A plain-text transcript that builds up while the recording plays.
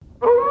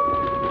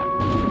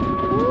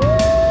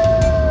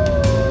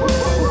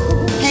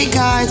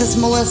guys, it's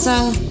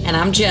Melissa. And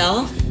I'm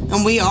Jill.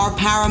 And we are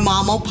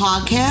Paranormal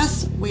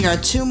Podcast. We are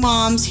two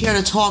moms here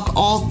to talk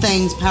all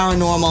things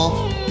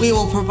paranormal. We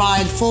will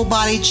provide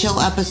full-body chill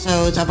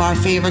episodes of our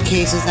favorite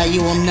cases that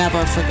you will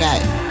never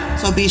forget.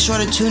 So be sure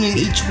to tune in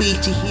each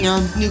week to hear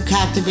new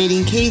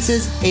captivating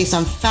cases based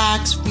on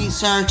facts,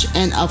 research,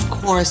 and of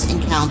course,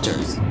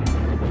 encounters.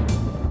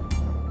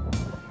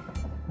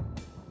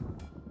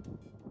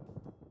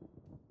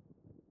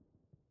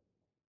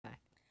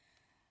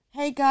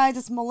 Hey guys,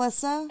 it's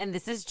Melissa. And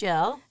this is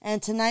Jill.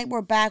 And tonight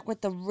we're back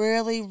with the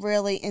really,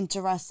 really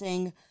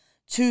interesting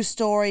two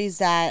stories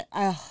that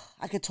I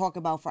could talk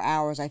about for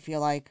hours, I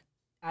feel like.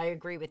 I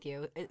agree with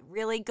you.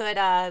 Really good.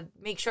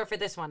 Make sure for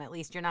this one, at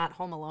least, you're not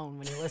home alone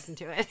when you listen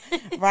to it.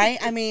 Right?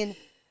 I mean,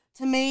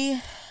 to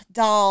me,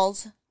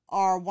 dolls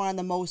are one of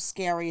the most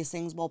scariest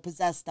things. Well,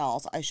 possessed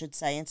dolls, I should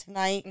say. And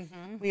tonight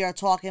we are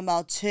talking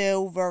about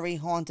two very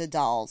haunted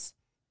dolls.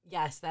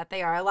 Yes, that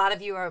they are. A lot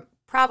of you are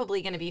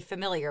probably going to be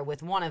familiar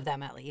with one of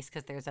them, at least,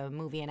 because there's a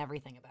movie and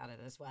everything about it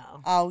as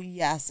well. Oh,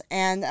 yes.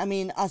 And, I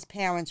mean, us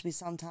parents, we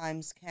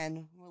sometimes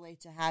can relate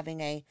to having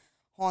a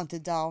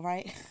haunted doll,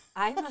 right?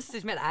 I must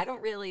admit, I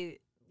don't really,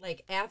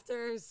 like,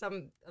 after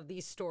some of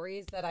these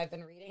stories that I've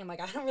been reading, I'm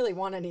like, I don't really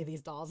want any of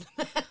these dolls in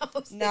the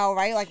house. No,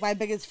 right? Like, my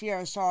biggest fear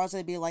is Charles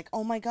would be like,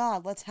 oh, my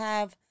God, let's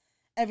have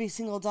every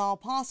single doll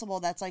possible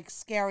that's, like,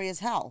 scary as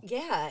hell.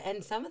 Yeah,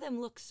 and some of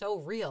them look so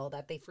real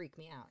that they freak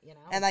me out, you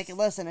know? And, like,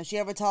 listen, if she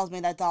ever tells me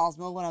that doll's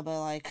moving, I'll be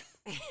like,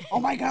 oh,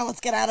 my God,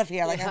 let's get out of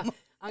here. Like, yeah,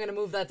 I'm going to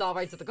move that doll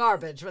right to the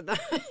garbage.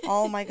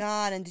 Oh, my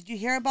God. And did you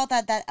hear about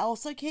that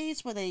Elsa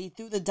case where they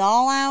threw the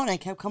doll out and it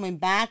kept coming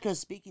back? It was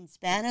speaking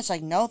Spanish.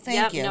 Like, no,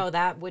 thank you. No,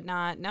 that would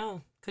not.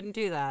 No, couldn't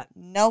do that.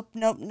 Nope.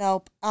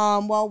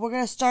 Well, we're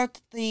going to start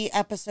the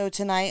episode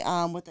tonight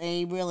with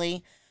a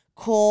really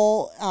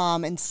cool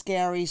and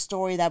scary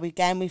story that we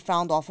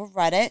found off of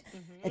Reddit.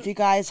 If you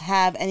guys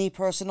have any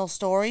personal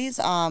stories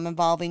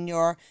involving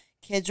your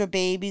kids or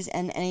babies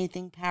and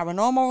anything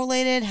paranormal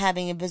related,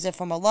 having a visit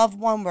from a loved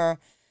one, we're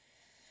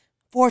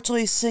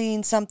fortunately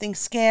seeing something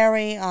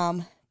scary,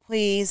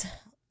 please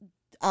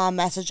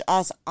message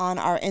us on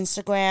our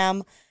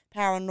Instagram,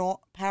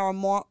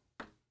 Paranormal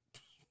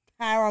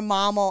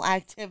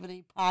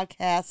Activity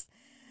Podcast.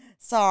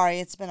 Sorry,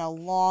 it's been a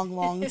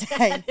long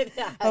day.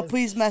 But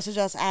please message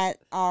us at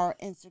our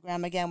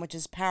Instagram again, which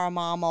is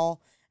Paranormal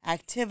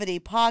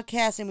Activity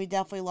Podcast. And we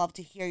definitely love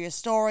to hear your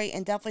story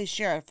and definitely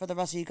share it for the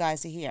rest of you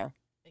guys to hear.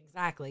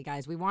 Exactly,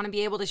 guys. We want to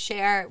be able to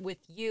share with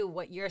you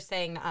what you're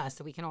saying to us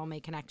so we can all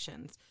make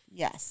connections.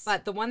 Yes.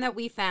 But the one that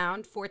we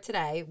found for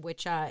today,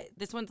 which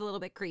this one's a little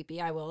bit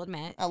creepy, I will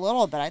admit. A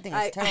little bit. I think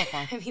it's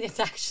terrifying. I mean, it's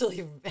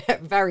actually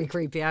very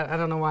creepy. I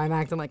don't know why I'm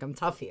acting like I'm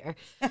tough here.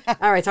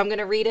 All right, so I'm going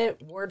to read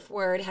it word for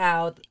word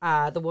how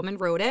the woman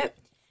wrote it,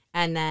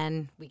 and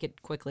then we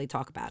could quickly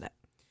talk about it.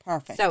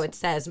 Perfect. So it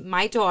says,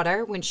 my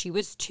daughter, when she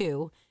was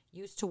 2,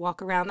 used to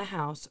walk around the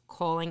house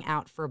calling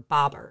out for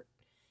Bobbert.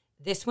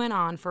 This went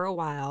on for a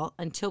while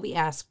until we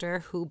asked her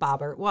who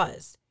Bobbert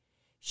was.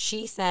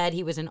 She said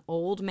he was an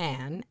old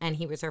man and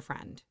he was her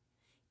friend.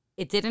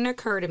 It didn't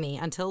occur to me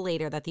until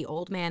later that the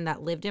old man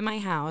that lived in my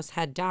house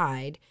had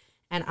died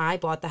and I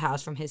bought the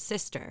house from his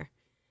sister.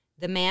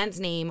 The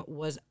man's name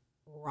was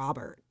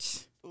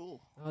Robert. Ooh.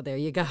 Oh, there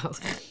you go.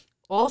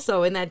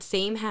 Also, in that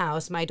same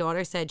house, my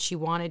daughter said she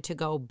wanted to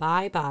go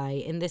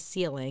bye-bye in the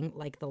ceiling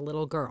like the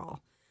little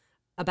girl.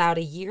 About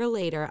a year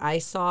later, I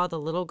saw the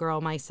little girl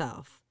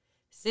myself.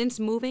 Since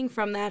moving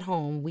from that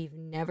home, we've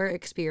never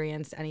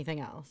experienced anything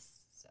else.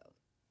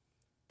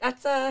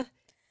 So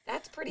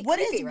that's pretty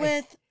creepy,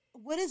 right?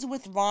 What is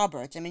with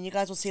Robert? I mean, you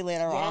guys will see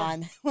later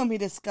on when we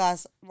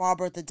discuss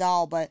Robert the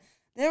doll, but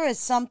there is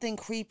something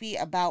creepy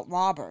about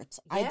Robert.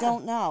 Yeah. I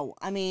don't know.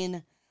 I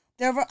mean,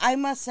 I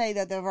must say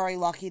that they're very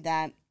lucky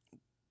that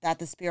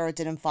the spirit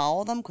didn't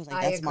follow them, because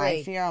like, that's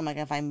my fear. I'm like,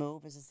 if I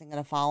move, is this thing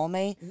going to follow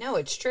me? No,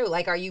 it's true.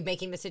 Like, are you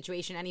making the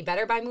situation any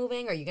better by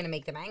moving? Are you going to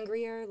make them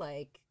angrier?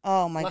 Like,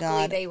 oh my God.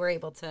 Luckily, they were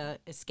able to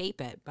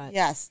escape it. But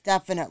yes,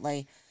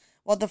 definitely.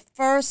 Well, the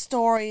first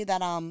story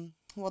that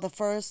the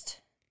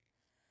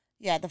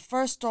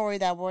first story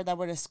that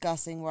we're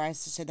discussing, where I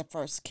should say the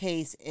first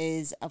case,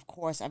 is, of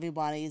course,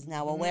 everybody is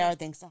now aware,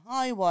 thanks to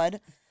Hollywood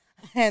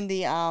and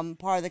the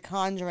part of the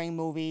Conjuring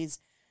movies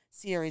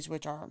series,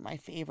 which are my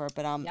favorite,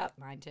 but yep,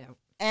 mine too.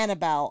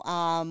 Annabelle,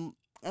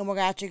 and we're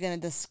actually going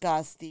to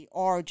discuss the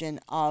origin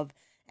of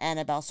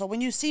Annabelle. So when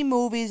you see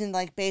movies and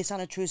like based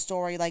on a true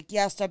story, like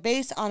yes, they're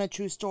based on a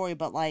true story,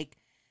 but like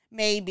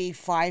maybe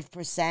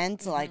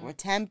 5%, like or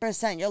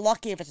 10%. You're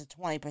lucky if it's a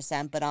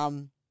 20%, but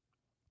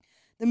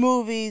the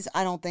movies,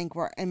 I don't think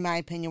were, in my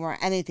opinion, were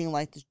anything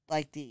like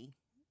the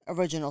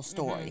original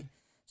story.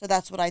 So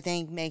that's what I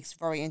think makes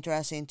very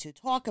interesting to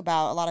talk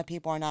about. A lot of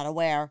people are not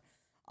aware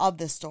of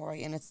this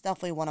story, and it's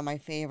definitely one of my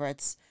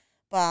favorites.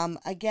 But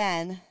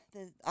again,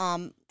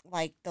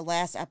 like the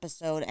last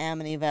episode,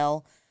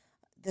 Amityville,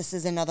 this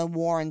is another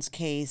Warren's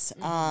case.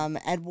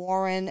 Ed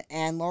Warren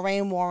and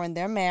Lorraine Warren,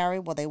 they're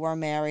married. Well, they were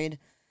married.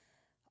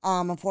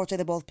 Unfortunately,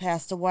 they both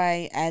passed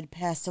away. Ed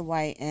passed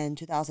away in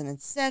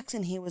 2006,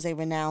 and he was a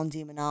renowned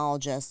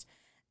demonologist.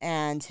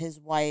 And his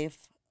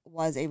wife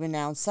was a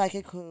renowned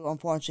psychic who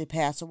unfortunately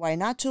passed away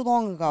not too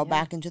long ago, Yeah.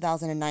 back in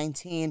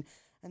 2019.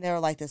 And they were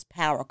like this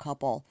power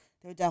couple.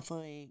 They were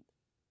definitely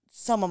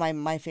some of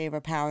my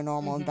favorite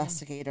paranormal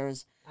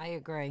investigators. I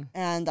agree.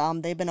 And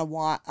they've been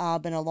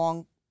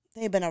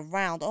they've been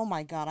around. Oh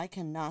my God, I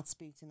cannot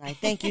speak tonight.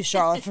 Thank you,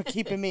 Charlotte, for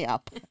keeping me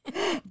up.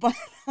 But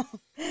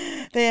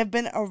they have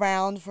been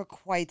around for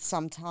quite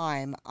some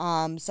time.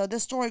 So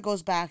this story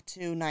goes back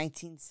to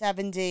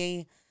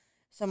 1970.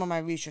 Some of my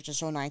research has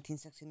shown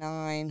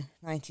 1969,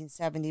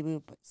 1970,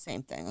 but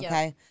same thing,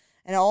 okay? Yep.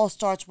 And it all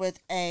starts with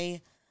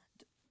a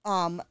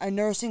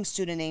nursing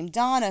student named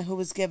Donna who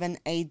was given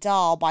a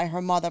doll by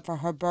her mother for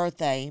her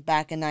birthday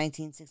back in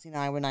 1969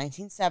 or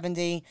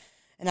 1970.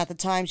 And at the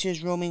time, she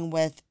was rooming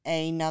with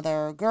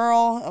another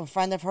girl, a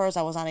friend of hers.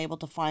 I was unable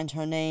to find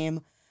her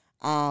name.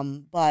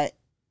 But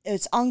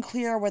it's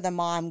unclear where the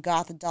mom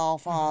got the doll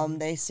from.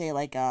 They say,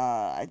 like,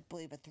 I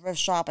believe a thrift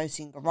shop. I've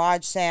seen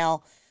garage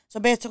sale. So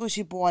basically,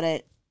 she bought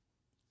it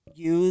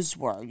used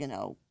or,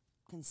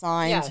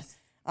 consigned.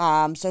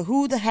 Yes. So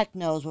who the heck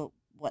knows what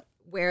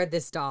where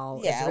this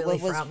doll is really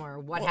from or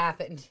what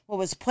happened. What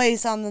was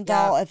placed on the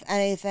doll, if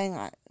anything.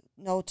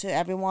 Note to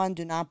everyone,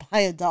 do not buy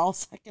a doll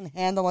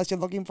secondhand unless you're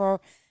looking for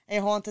a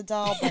haunted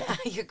doll. But,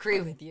 I agree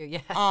with you,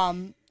 yeah.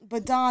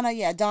 But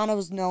Donna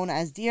was known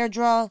as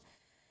Deirdre,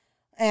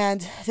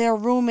 and they're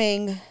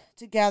rooming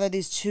together,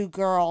 these two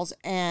girls,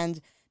 and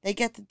they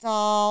get the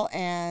doll,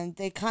 and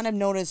they kind of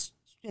notice,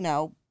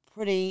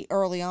 pretty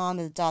early on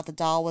that the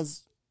doll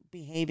was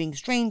behaving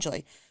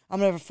strangely. I'm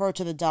going to refer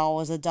to the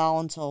doll as a doll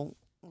until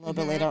a little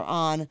bit later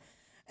on.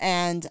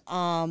 And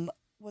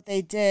what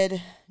they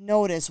did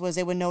notice was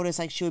they would notice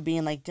like she would be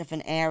in like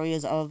different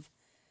areas of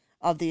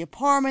the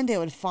apartment. They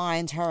would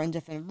find her in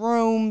different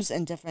rooms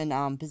and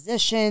different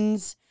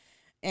positions.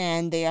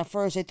 And at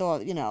first they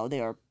thought,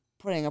 they were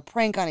putting a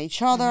prank on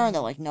each other. And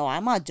they're like, no,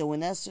 I'm not doing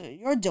this.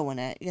 You're doing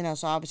it.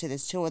 So obviously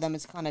there's two of them.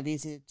 It's kind of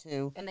easy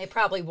to... And they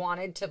probably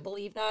wanted to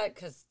believe that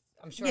because...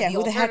 I'm sure the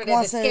who the heck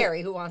wants is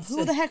scary.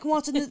 Who the heck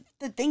wants to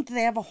think that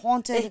they have a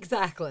haunted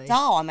exactly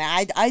doll? I mean,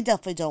 I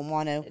definitely don't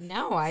want to.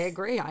 No, I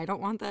agree. I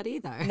don't want that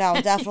either. No,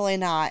 definitely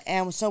not.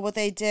 And so what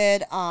they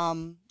did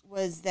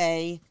was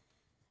they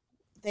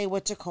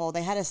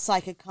had a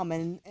psychic come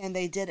in and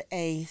they did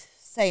a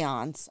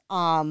seance.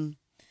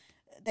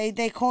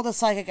 They called a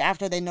psychic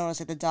after they noticed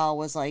that the doll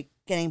was like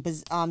getting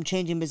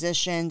changing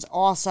positions.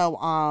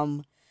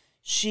 Also,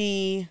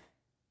 she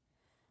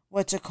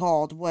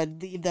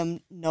would leave them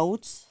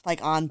notes, like,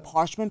 on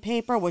parchment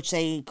paper, which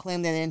they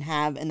claim they didn't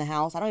have in the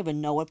house. I don't even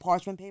know what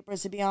parchment paper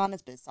is, to be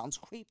honest, but it sounds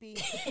creepy.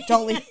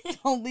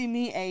 Don't leave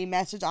me a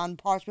message on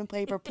parchment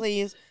paper,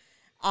 please.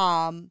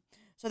 So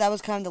that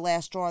was kind of the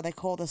last straw. They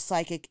called a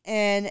psychic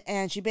in,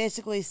 and she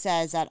basically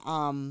says that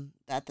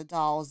that the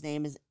doll's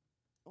name is,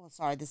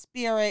 the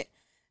spirit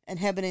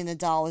inhabiting the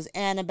doll is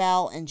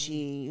Annabelle, and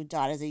she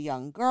died as a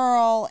young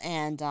girl,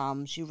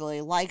 and she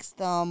really likes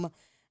them.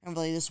 And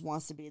really just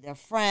wants to be their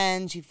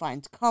friend. She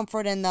finds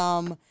comfort in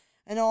them.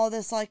 And all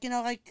this, like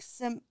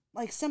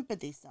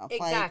sympathy stuff.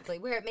 Exactly.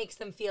 Where it makes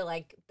them feel,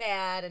 like,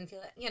 bad and feel,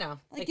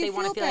 like they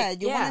want to feel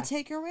bad. You want to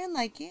take her in?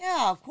 Like,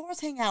 yeah, of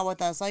course, hang out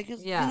with us. Like, you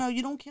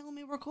don't kill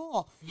me, we're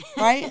cool.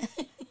 Right?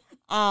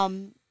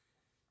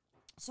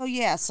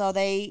 So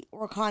they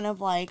were kind of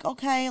like,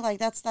 okay, like,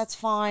 that's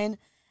fine.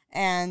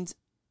 And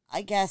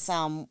I guess,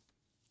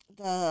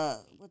 the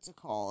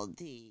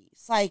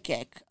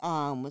psychic,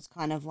 was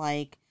kind of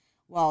like,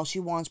 well, she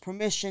wants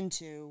permission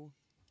to,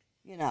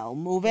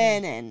 move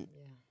in and,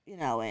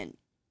 and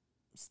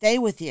stay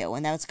with you.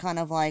 And that's kind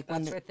of like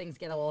that's where things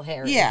get a little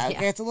hairy. Yeah, it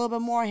gets a little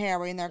bit more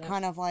hairy. And they're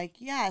kind of like,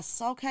 yes,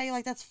 okay,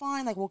 like, that's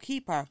fine. Like, we'll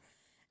keep her.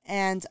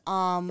 And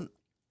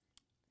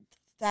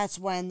that's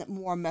when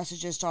more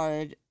messages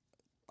started,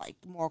 like,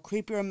 more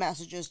creepier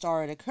messages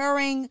started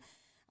occurring.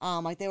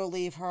 Like, they would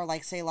leave her,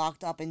 like, say,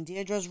 locked up in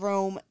Deirdre's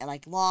room, and,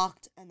 like,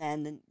 locked. And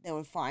then they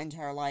would find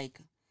her, like,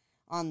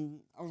 on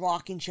a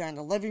rocking chair in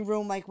the living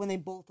room, like, when they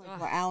both, like,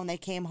 were out and they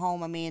came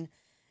home. I mean,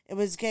 it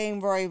was getting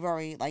very,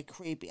 very, like,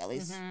 creepy. At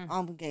least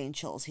I'm getting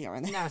chills here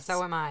and there. No,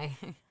 so am I.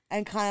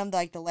 And kind of,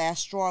 like, the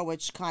last straw,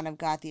 which kind of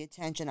got the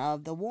attention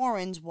of the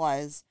Warrens,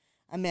 was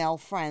a male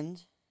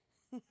friend.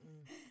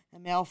 A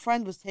male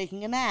friend was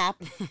taking a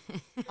nap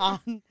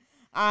on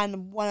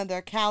one of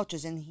their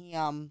couches, and he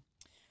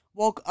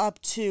woke up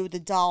to the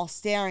doll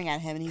staring at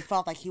him, and he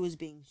felt like he was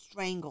being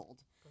strangled.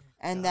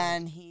 And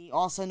then he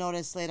also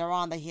noticed later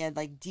on that he had,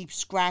 like, deep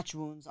scratch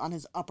wounds on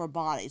his upper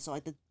body. So,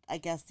 like, I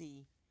guess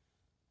the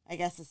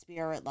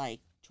spirit, like,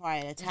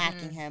 tried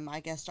attacking him,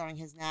 I guess, during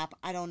his nap.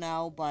 I don't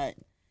know, but...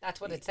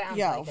 That's what it sounds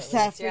like. If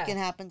that freaking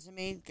happened to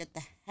me, get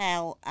the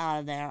hell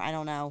out of there. I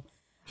don't know.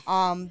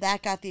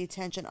 That got the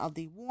attention of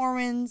the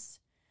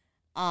Warrens.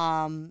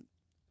 And,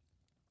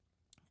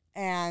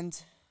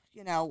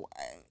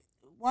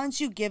 once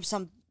you give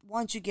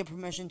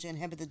permission to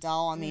inhibit the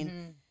doll, I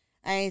mean,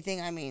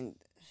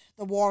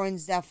 the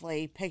Warrens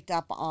definitely picked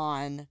up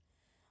on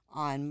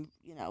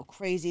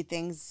crazy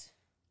things.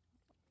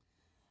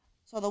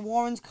 So the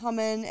Warrens come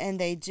in and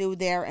they do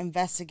their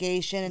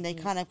investigation, and they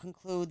kind of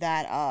conclude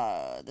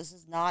that this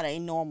is not a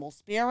normal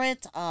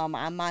spirit.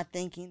 I'm not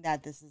thinking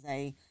that this is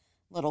a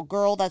little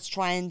girl that's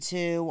trying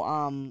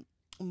to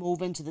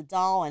move into the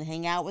doll and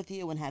hang out with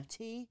you and have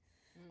tea.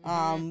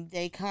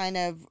 They kind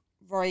of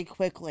very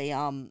quickly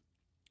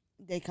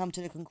they come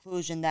to the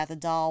conclusion that the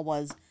doll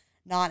was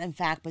not in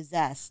fact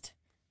possessed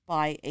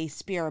by a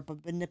spirit,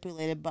 but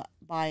manipulated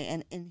by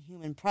an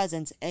inhuman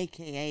presence,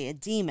 aka a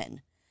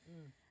demon.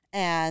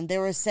 And they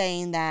were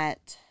saying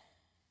that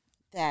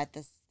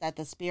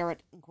the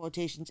spirit, in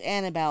quotations,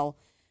 Annabelle,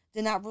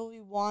 did not really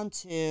want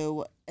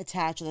to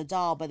attach to the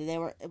doll, but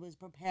it was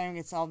preparing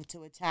itself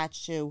to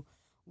attach to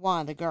one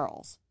of the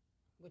girls.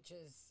 Which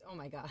is, oh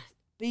my God.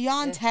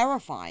 Beyond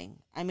terrifying.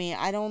 I mean,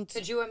 I don't...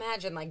 Could you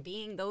imagine, like,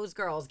 being those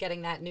girls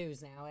getting that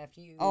news now after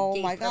you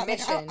gave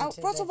permission? Like,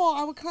 first of all,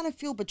 I would kind of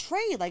feel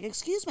betrayed. Like,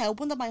 excuse me, I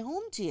opened up my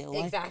home to you.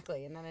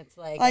 Exactly, and then it's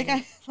like...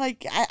 I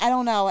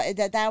don't know.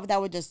 That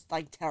would just,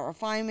 like,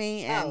 terrify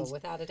me. And,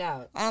 without a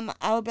doubt.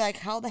 I would be like,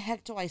 how the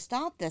heck do I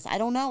stop this? I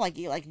don't know. Like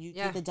you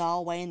take the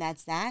doll away and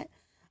that's that.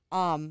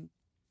 I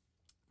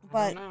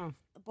don't know.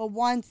 But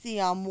once the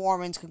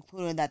Warrens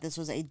concluded that this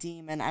was a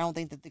demon, I don't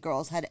think that the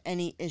girls had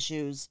any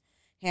issues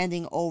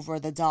handing over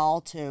the doll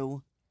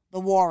to the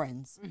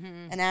Warrens.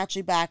 And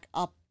actually back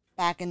in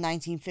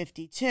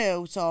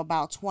 1952, so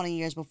about 20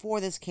 years before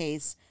this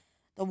case,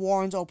 the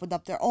Warrens opened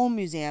up their own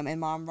museum in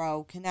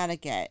Monroe,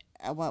 Connecticut,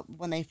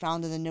 when they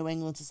founded the New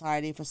England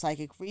Society for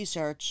Psychic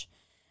Research,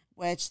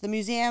 which the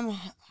museum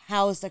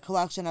housed a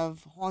collection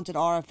of haunted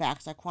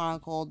artifacts that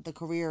chronicled the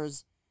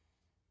careers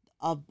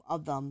of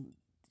them.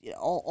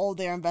 All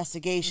their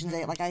investigations.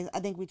 I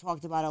think we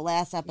talked about it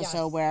last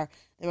episode, where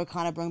they would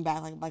kind of bring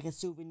back like a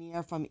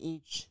souvenir from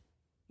each,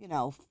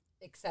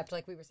 except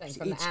like we were saying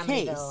from the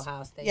Amityville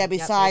house.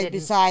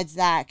 Besides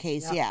that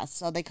case, yes.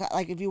 So they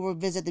like if you were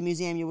visit the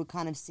museum, you would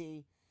kind of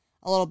see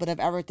a little bit of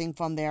everything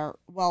from their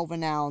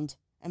well-renowned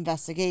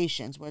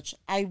investigations, which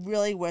I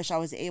really wish I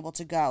was able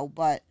to go,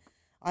 but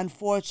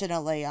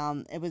unfortunately,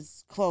 it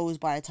was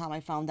closed by the time I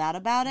found out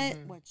about it,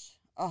 which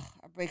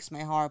it breaks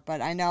my heart.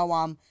 But I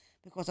know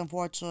because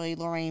unfortunately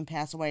Lorraine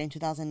passed away in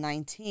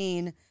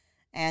 2019,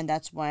 and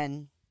that's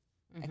when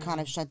it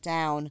kind of shut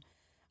down.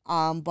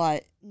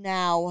 But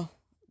now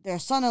their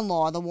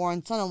son-in-law, the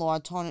Warren son-in-law,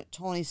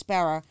 Tony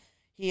Sparrow,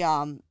 he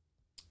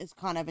is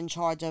kind of in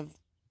charge of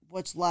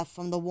what's left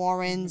from the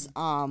Warrens.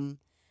 And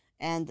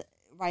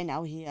right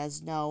now he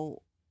has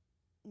no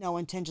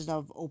intentions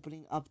of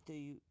opening up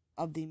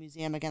the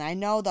museum again. I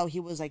know though he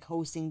was like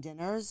hosting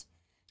dinners.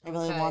 I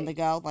really wanted to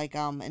go,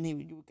 and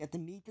you would get to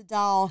meet the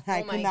doll. And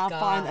I could not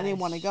find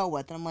anyone to go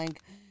with. And I'm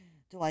like,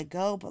 do I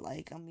go? But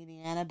I'm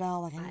meeting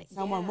Annabelle. I need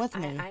someone with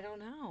me. I don't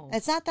know.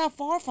 It's not that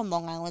far from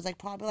Long Island. It's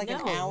probably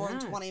an hour and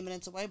 20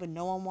 minutes away. But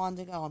no one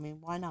wanted to go. I mean,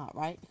 why not,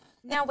 right?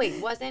 Now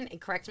wait,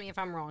 correct me if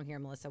I'm wrong here,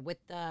 Melissa. With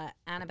the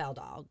Annabelle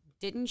doll,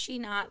 didn't she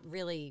not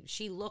really?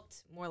 She looked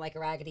more like a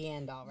Raggedy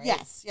Ann doll, right?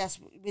 Yes.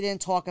 We didn't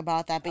talk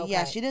about that, but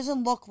yes, she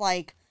doesn't look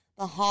like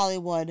the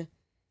Hollywood.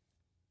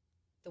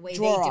 The way they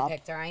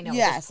depict her, I know.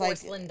 Yes,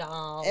 this porcelain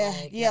doll.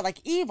 Like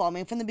evil. I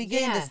mean, from the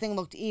beginning, this thing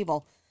looked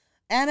evil.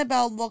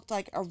 Annabelle looked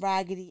like a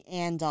Raggedy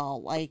Ann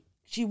doll. Like,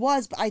 she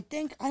was, but I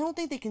don't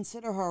think they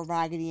consider her a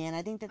Raggedy Ann.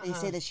 I think that they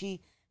say that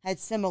she had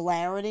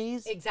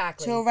similarities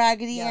to a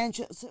Raggedy Ann,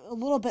 a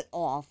little bit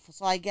off.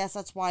 So I guess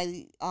that's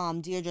why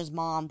Deirdre's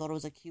mom thought it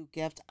was a cute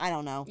gift. I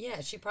don't know. Yeah,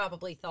 she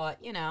probably thought,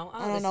 I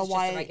don't know just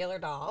why a regular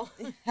doll.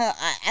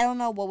 I don't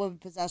know what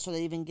would possess her to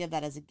even give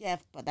that as a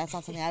gift, but that's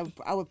not something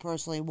I would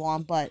personally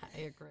want. But I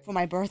agree. For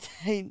my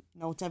birthday,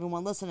 note to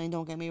everyone listening,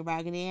 don't get me a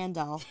Raggedy Ann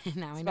doll.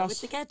 Now I know what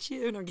to get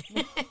you.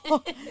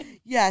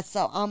 Yeah,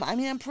 so I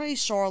mean, I'm pretty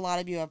sure a lot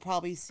of you have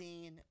probably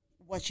seen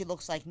what she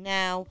looks like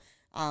now.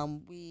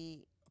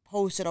 We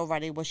posted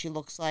already what she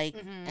looks like,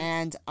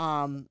 and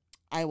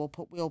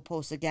we'll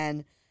post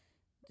again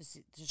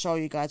to show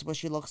you guys what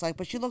she looks like.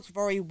 But she looks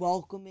very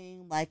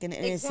welcoming, like an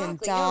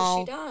innocent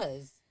doll. No, she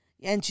does.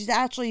 And she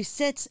actually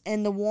sits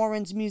in the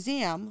Warrens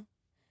Museum.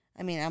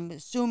 I mean, I'm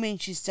assuming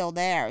she's still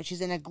there.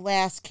 She's in a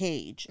glass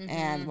cage,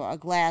 and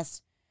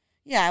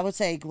I would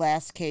say a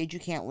glass cage.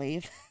 You can't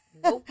leave.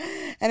 Nope.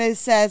 And it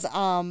says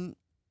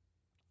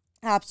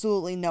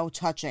absolutely no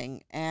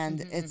touching,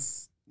 and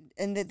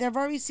they're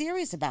very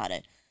serious about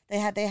it. They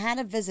had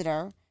a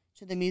visitor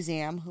to the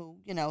museum who,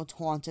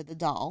 taunted the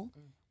doll,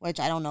 which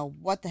I don't know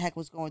what the heck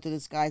was going through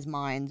this guy's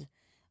mind.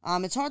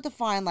 It's hard to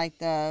find,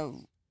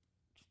 the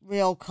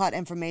real cut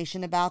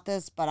information about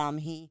this, but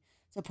he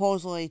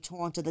supposedly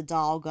taunted the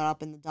doll, got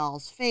up in the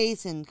doll's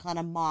face, and kind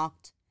of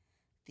mocked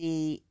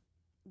the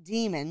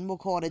demon. We'll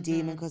call it a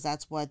demon because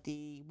that's what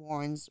the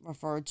Warrens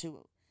referred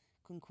to,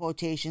 in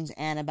quotations,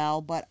 Annabelle.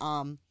 But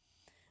I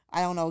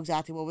don't know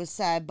exactly what was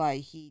said, but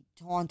he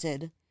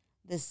taunted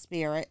this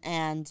spirit,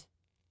 and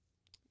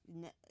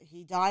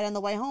he died on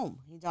the way home.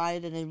 He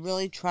died in a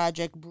really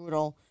tragic,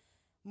 brutal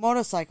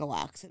motorcycle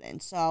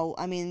accident. So,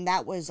 I mean,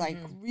 that was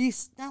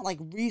not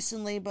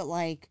recently, but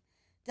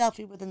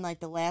definitely within like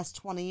the last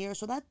 20 years.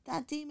 So that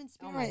demon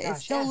Oh my spirit is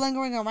gosh, still yeah.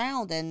 lingering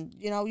around, and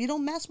you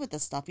don't mess with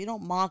this stuff. You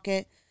don't mock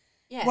it.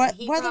 Yeah, and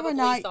he Whether probably or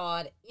not,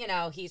 thought,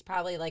 he's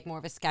probably like more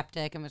of a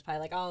skeptic and was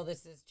probably like, oh,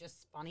 this is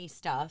just funny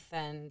stuff.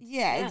 And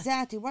yeah, yeah,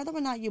 exactly. Whether or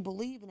not you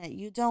believe in it,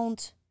 you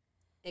don't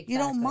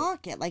exactly.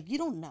 mock it. Like, you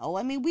don't know.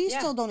 I mean, we Yeah.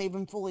 still don't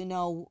even fully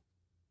know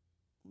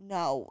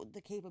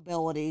the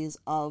capabilities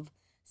of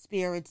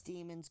spirits,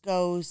 demons,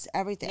 ghosts,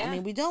 everything. I Yeah.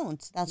 mean, we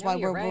don't. That's No, why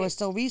you're we're right.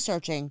 still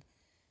researching.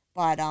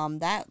 But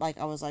that, like,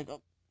 I was like,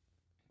 oh,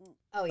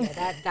 Oh yeah,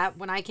 that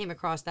when I came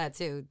across that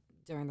too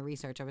during the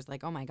research, I was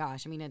like, oh my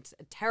gosh. I mean, it's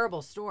a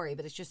terrible story,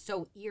 but it's just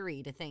so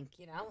eerie to think,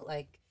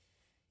 like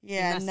he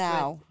yeah, messed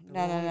no, with the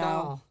no, no, wrong no.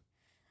 doll.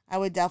 I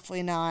would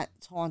definitely not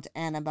taunt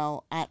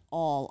Annabelle at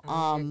all.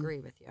 I agree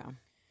with you.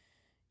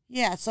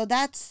 Yeah, so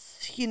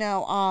that's,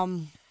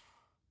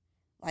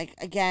 like,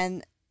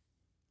 again,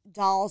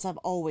 dolls have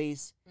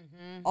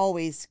Mm-hmm.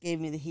 always gave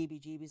me the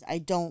heebie-jeebies. I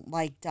don't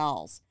like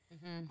dolls.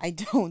 Mm-hmm. I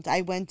don't.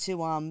 I went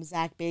to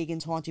Zach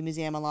Bagan's Haunting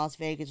Museum in Las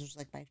Vegas, which was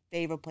like my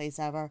favorite place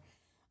ever.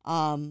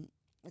 Um,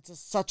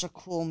 such a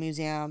cool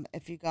museum.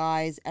 If you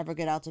guys ever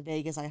get out to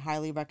Vegas, I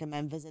highly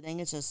recommend visiting.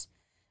 It's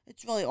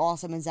really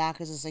awesome. And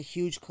Zach is just a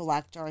huge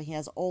collector. He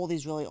has all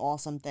these really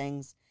awesome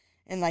things.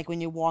 And like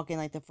when you walk in,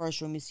 like the first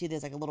room, you see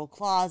there's like a little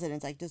closet, and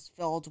it's like just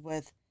filled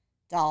with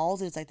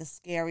dolls. It's like the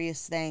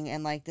scariest thing.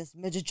 And like this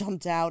midget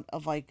jumped out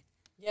of like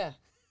Yeah.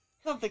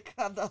 of the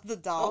Oh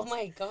dolls.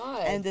 my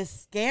god. And this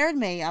scared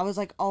me. I was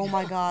like, oh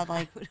my god,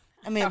 like,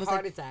 I mean, a it was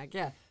heart like attack.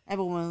 Yeah.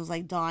 everyone was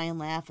like dying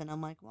laughing.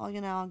 I'm like, well,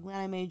 I'm glad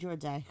I made your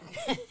day.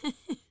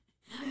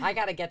 I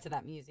got to get to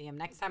that museum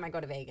next time I go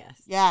to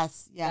Vegas.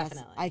 Yes,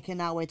 Definitely. I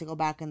cannot wait to go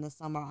back in the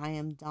summer. I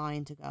am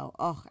dying to go.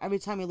 Oh, every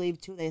time you leave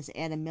too, they just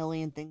add a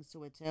million things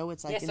to it too.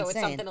 It's like Yeah, so insane. it's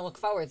something to look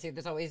forward to.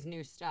 There's always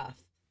new stuff.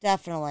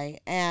 Definitely.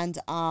 And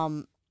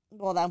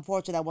well,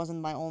 unfortunately, that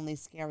wasn't my only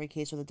scary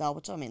case with a doll.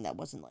 Which I mean, that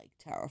wasn't like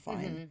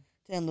terrifying. Mm-hmm.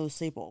 Didn't lose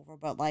sleep over,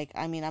 but like,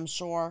 I mean, I'm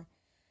sure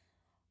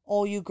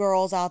all you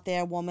girls out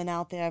there, women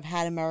out there, have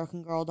had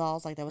American Girl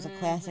dolls. Like that was a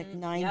classic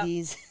Mm-hmm.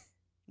 '90s,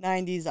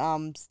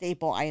 '90s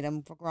staple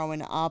item for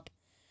growing up.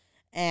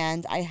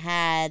 And I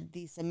had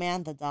the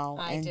Samantha doll.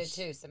 I and did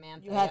too,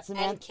 Samantha. You had Yep.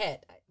 Samantha? And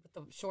Kit with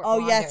the short Oh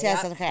blonde yes, hair.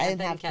 yes, Yep. okay. I didn't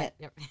Samantha have and Kit.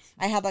 Yep.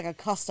 I had like a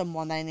custom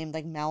one that I named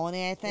like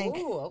Melanie, I think.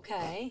 Ooh,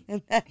 okay.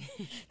 And that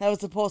was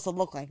supposed to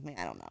look like me.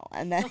 I don't know.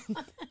 And then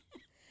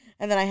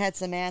and then I had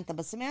Samantha,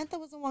 but Samantha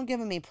was the one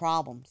giving me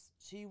problems.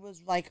 She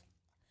was like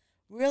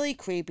really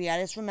creepy. I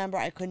just remember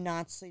I could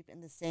not sleep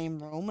in the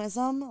same room as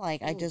them.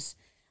 Like Ooh.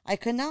 I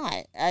could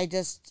not. I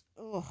just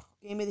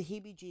gave me the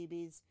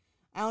heebie-jeebies.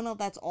 I don't know if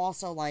that's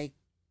also like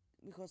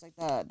because like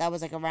that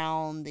was like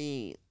around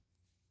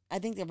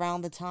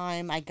around the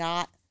time I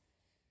got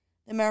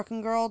the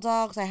American Girl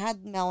dogs. I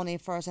had Melanie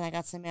first, and I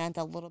got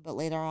Samantha a little bit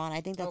later on.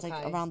 I think that's like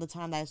Okay. around the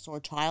time that I saw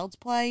Child's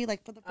Play,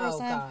 like for the first Oh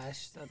time.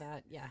 gosh, so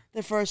that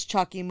The first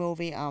Chucky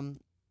movie. So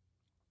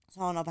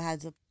I don't know if I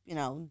had to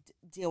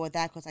deal with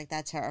that because like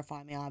that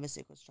terrified me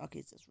obviously because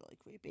Chucky's just really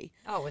creepy.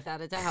 Oh,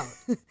 without a doubt.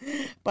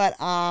 But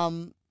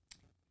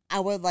I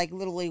would like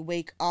literally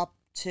wake up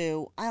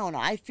to I don't know.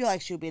 I feel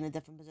like she would be in a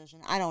different position.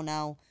 I don't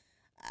know.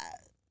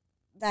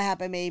 That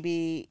happened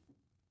maybe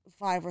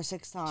 5 or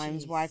 6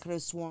 times where I Jeez. could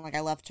have sworn like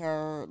I left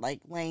her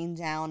like laying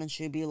down and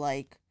she'd be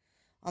like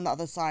on the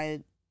other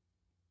side,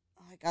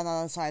 like on the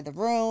other side of the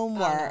room.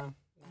 Oh, Where no.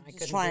 No, I I'm just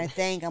couldn't trying do to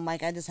think. I'm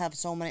like I just have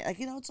so many. Like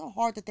it's so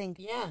hard to think.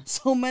 Yeah.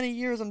 So many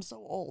years. I'm so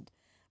old.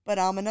 But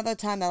another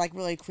time that like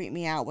really creeped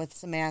me out with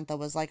Samantha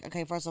was like,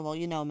 okay, first of all,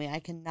 you know me, I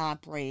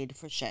cannot braid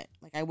for shit.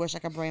 Like I wish I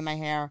could braid my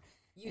hair.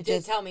 You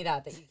did tell me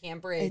that you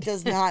can't braid. It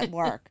does not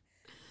work.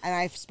 And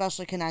I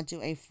especially cannot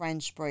do a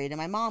French braid. And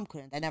my mom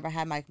couldn't. I never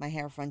had my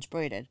hair French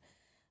braided.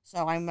 So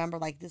I remember,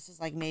 like, this is,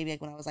 like, maybe,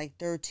 like, when I was, like,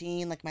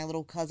 13, like, my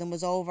little cousin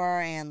was over,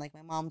 and, like,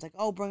 my mom's like,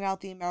 oh, bring out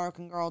the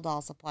American Girl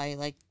doll supply,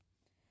 like,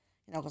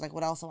 because, like,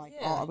 what else am I,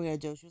 Yeah. are we going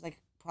to do? She was, like,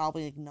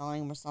 probably, like,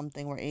 9 or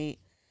something, or 8.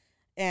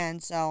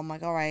 And so I'm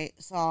like, all right.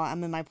 So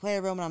I'm in my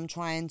playroom, and I'm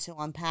trying to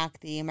unpack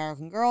the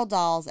American Girl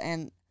dolls,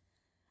 and,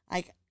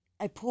 like,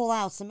 I pull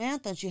out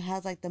Samantha, and she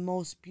has, like, the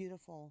most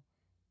beautiful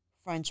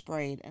French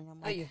braid, and I'm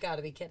Oh, like, you've got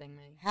to be kidding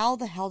me. how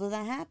the hell did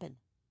that happen?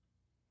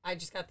 I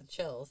just got the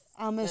chills.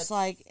 I'm just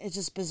like, it's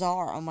just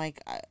bizarre. I'm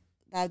like,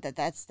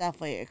 that's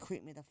definitely, it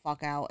creeped me the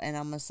fuck out. And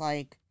I'm just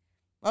like,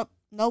 oh,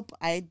 nope,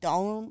 I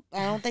don't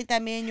think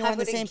that me and you are on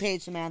the same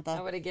page, Samantha.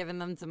 I would have given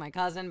them to my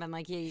cousin, been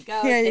like, here you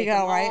go. Here you take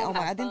them go, right? home, Oh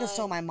my, I have think they're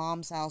still fun. at my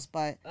mom's house,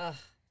 but Ugh.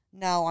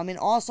 no, I mean,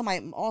 also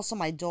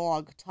my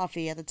dog,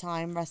 Tuffy, at the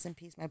time, rest in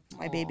peace,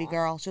 my baby Aw.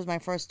 girl. She was my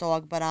first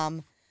dog, but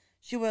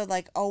she would,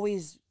 like,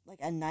 always, like,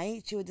 at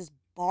night, she would just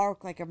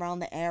bark, like, around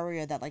the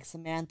area that, like,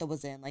 Samantha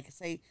was in. Like,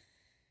 say,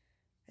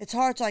 it's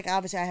hard to, like,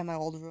 obviously I have my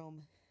old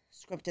room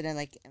scripted in,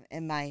 like,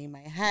 in my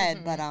head,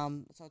 Mhm. but,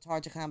 so it's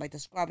hard to kind of, like,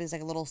 describe. There's,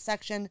 like, a little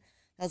section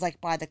that was, like,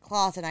 by the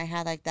closet, and I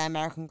had, like, the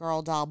American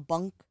Girl doll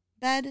bunk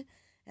bed,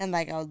 and,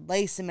 like, I would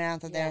lay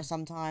Samantha Yeah. there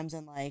sometimes,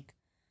 and, like,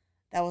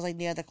 that was, like,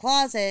 near the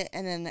closet,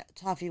 and then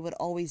Tuffy would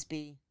always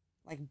be,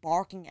 like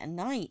barking at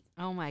night,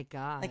 Oh my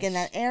gosh. like in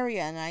that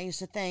area, and I used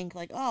to think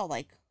like, oh,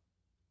 like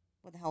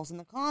what the hell's in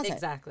the closet?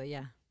 Exactly,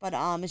 yeah. But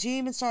she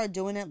even started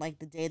doing it like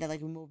the day that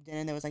like we moved in,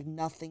 and there was like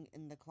nothing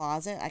in the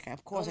closet. Like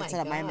of course Oh I my set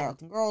up my God.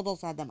 American Girl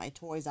dolls, I had my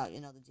toys out,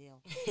 you know the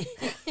deal.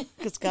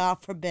 Because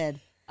God forbid.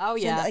 Oh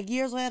So, yeah. like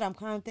years later, I'm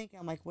kind of thinking,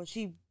 I'm like, was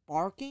she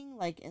barking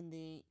like in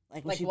the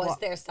like was Like she was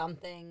there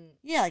something?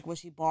 yeah, like was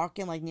she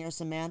barking like near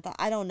Samantha?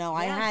 I don't know.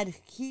 I Yeah. had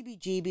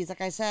heebie-jeebies.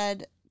 Like I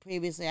said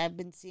previously, I've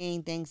been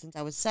seeing things since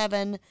I was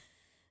 7.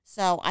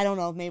 So I don't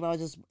know if maybe I was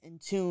just in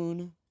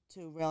tune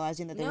to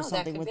realizing that there was No,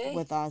 that something could be.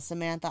 with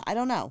Samantha. I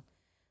don't know.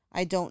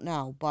 I don't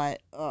know,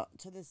 but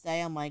to this day,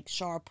 I'm like,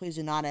 Char, please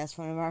do not ask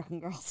for an American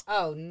Girl.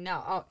 Oh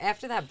no. Oh,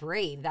 after that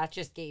braid, that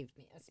just gave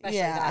me, especially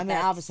Yeah, that. I mean,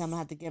 that's- obviously, I'm gonna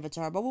have to give it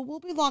to her, but we'll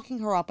be locking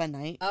her up at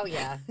night, Oh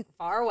yeah,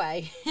 far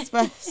away.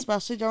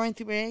 especially during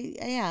 3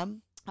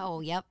 a.m.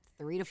 Oh yep,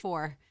 3 to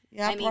 4.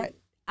 Yeah, I mean, right.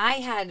 I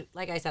had,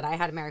 like I said, I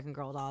had American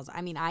Girl dolls.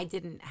 I mean, I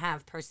didn't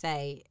have per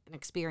se an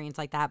experience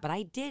like that, but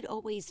I did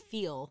always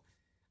feel,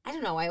 I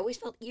don't know, I always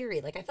felt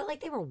eerie. Like I felt like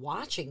they were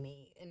watching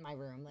me in my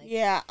room. Like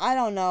Yeah, I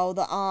don't know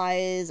the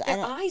eyes. I their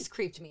don't. eyes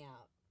creeped me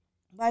out.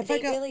 I They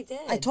figure really did.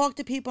 I talk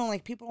to people and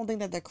like people don't think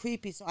that they're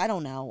creepy, so I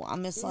don't know.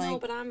 I'm just like, No,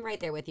 but I'm right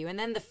there with you. And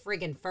then the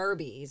friggin'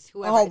 Furbies.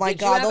 Whoever, oh my did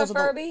God, you have those a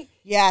are the Furby?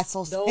 yes,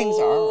 those things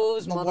are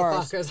Those the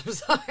worst. motherfuckers. I'm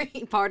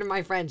sorry. Pardon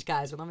my French,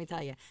 guys, but let me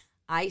tell you.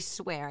 I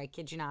swear, I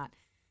kid you not.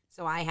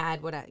 So I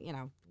had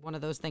one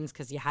of those things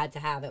because you had to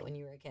have it when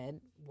you were a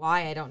kid.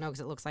 Why, I don't know, because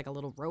it looks like a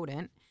little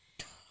rodent.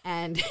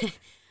 And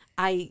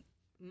I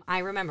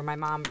remember my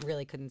mom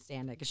really couldn't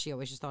stand it because she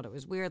always just thought it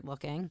was weird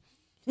looking.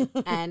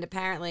 And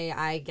apparently,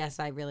 I guess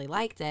I really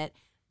liked it.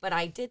 But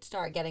I did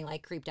start getting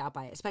like creeped out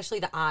by it, especially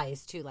the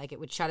eyes too. Like it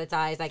would shut its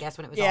eyes, I guess,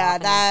 when it was off. Yeah,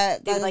 And then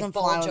they that would like doesn't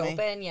fly bulge with me.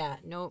 open. Yeah,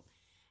 nope.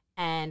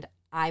 And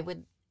I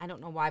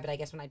don't know why, but I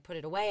guess when I'd put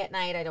it away at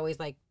night, I'd always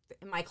like,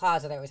 in my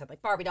closet, I always had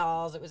like Barbie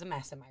dolls. It was a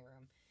mess in my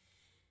room.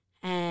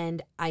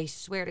 And I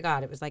swear to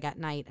God, it was like at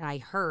night, and I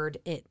heard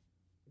it,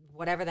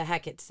 whatever the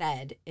heck it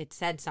said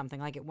something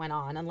like it went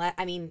on. Unless,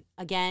 I mean,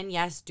 again,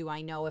 yes, do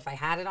I know if I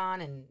had it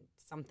on and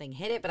something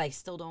hit it, but I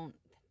still don't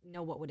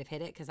know what would have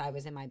hit it because I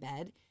was in my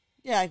bed.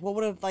 Yeah, like what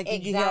would have like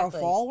did you hear a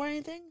Exactly. fall or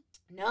anything?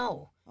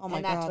 No. Oh my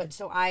And that's God. what,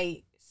 so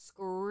I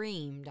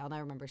screamed. I'll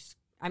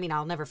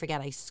never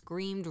forget. I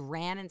screamed,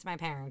 ran into my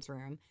parents'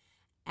 room.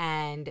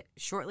 And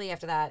shortly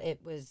after that, it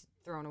was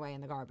thrown away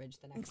in the garbage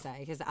the next day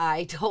because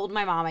I told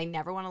my mom I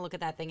never want to look at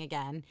that thing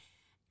again.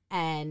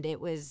 And it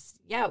was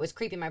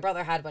creepy. My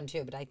brother had one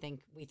too, but I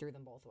think we threw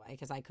them both away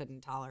because I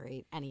couldn't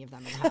tolerate any of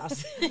them in the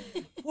house.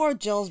 Poor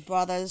Jill's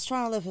brother is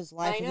trying to live his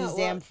life I with know. his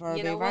damn Well, Furby,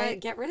 you know right? what?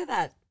 Get rid of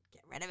that.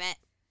 Get rid of it.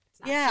 It's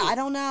not Yeah, cute. I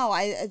don't know.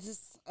 I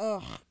just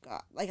oh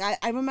God. Like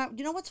I remember.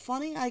 You know what's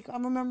funny? Like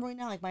I'm remembering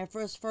now. Like my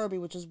first Furby,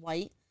 which was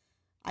white,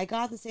 I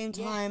got the same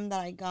Yeah. time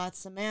that I got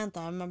Samantha.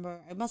 I remember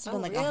it must have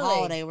been Oh, like really? a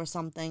holiday or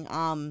something.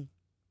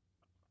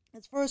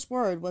 His first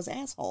word was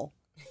asshole.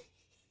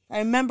 I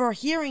remember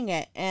hearing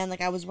it, and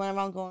like I was running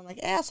around going like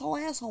asshole,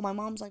 asshole. My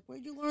mom's like,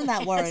 "Where'd you learn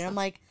that word?" And I'm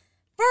like,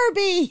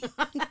 "Furby."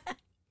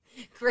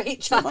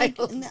 Great So, child. like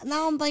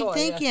now I'm like Toy,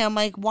 thinking, I'm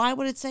like, why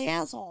would it say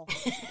asshole?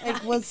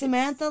 Like was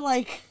Samantha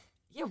like?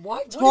 Yeah, why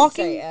would it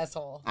Talking- say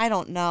asshole? I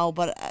don't know,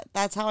 but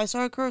that's how I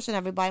started cursing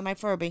everybody in my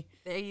Furby.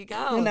 There you And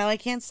go. now I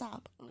can't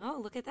stop. Oh,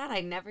 look at that.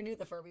 I never knew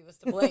the Furby was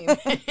to blame.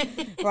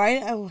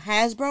 Right?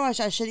 Hasbro?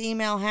 I should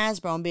email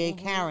Hasbro and be a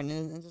Mm-hmm. Karen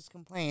and just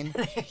complain.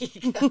 There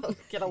you go.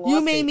 Get a lawsuit.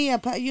 You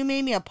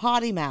made me a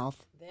potty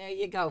mouth. There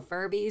you go.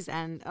 Furbies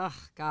and, oh,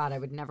 God, I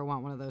would never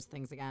want one of those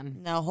things again.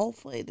 No,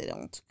 hopefully they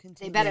don't They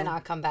continue. better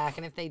not come back.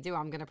 And if they do,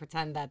 I'm going to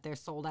pretend that they're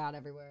sold out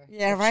everywhere.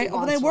 Yeah, If she right?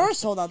 Well, they wants were one.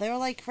 sold out. They were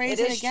like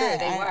crazy It to is get.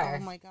 true, they were. Oh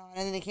my God.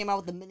 And then they came out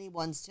with the mini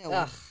ones too.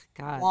 Ugh,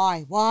 God.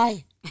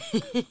 Why?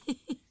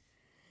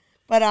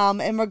 But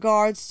in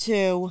regards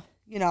to,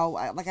 you know,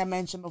 like I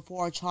mentioned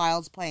before,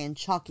 Child's Play and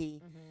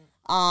Chucky,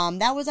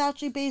 that was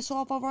actually based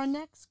off of our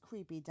next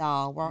creepy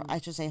doll, or I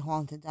should say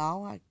haunted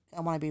doll. I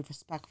want to be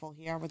respectful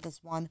here with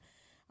this one.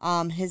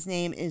 His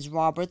name is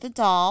Robert the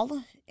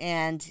Doll,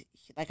 and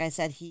like I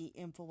said, he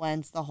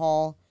influenced the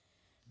whole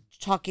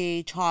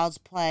Chucky, Child's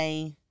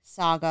Play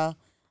saga.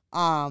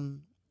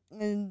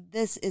 And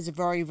this is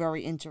very,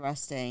 very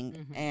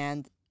interesting,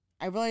 and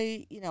I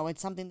really, you know,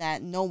 it's something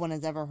that no one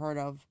has ever heard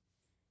of.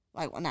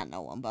 Like, well, not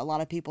no one, but a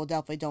lot of people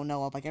definitely don't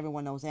know of. Like,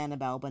 everyone knows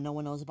Annabelle, but no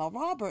one knows about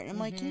Robert. And I'm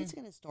like, he needs to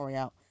get his story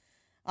out.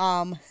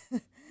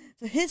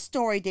 So his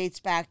story dates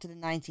back to the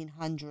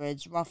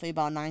 1900s, roughly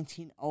about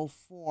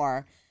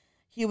 1904.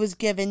 He was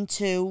given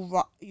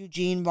to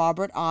Eugene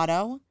Robert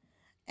Otto,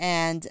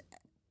 and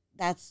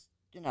that's,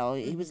 you know,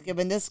 he was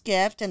given this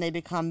gift, and they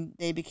became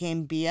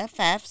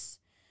BFFs.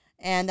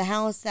 And the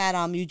house that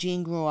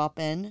Eugene grew up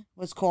in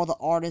was called the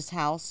Artist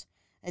House.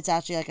 It's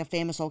actually like a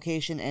famous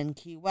location in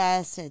Key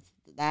West. The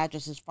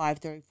address is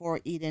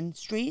 534 Eden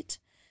Street.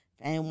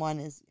 If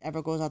anyone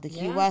ever goes out to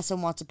Key West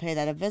and wants to pay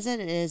that a visit,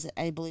 it is,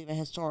 I believe, a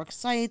historic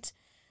site.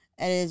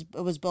 It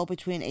was built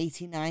between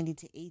 1890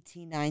 to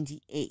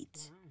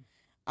 1898.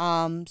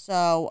 Wow.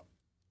 So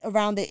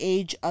around the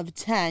age of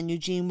 10,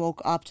 Eugene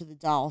woke up to the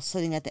doll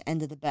sitting at the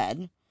end of the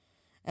bed.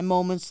 And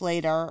moments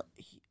later,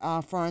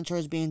 furniture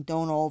is being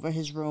thrown over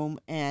his room,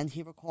 and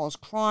he recalls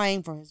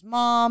crying for his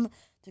mom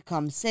to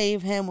come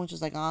save him, which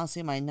is like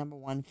honestly my number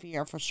one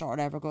fear for sure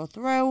to ever go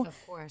through.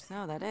 Of course,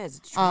 no, that is.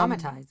 It's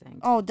traumatizing.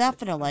 Oh,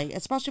 definitely,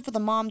 especially for the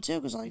mom too,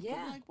 because like,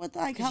 what,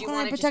 like, how can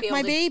I protect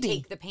my baby?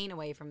 Take the pain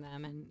away from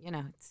them, and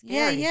it's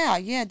scary.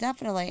 Yeah,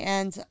 definitely.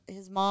 And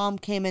his mom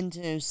came in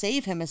to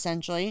save him.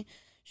 Essentially,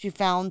 she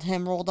found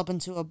him rolled up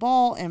into a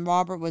ball, and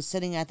Robert was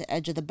sitting at the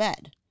edge of the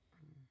bed.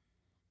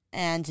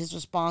 And his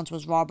response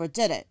was, "Robert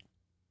did it."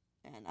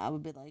 And I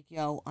would be like,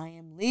 "Yo, I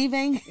am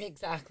leaving."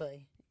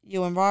 Exactly.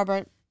 You and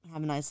Robert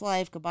have a nice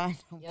life. Goodbye.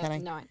 No, I'm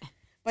kidding. No.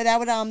 But that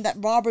would that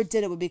Robert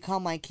did it would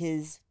become like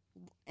his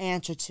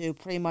answer to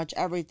pretty much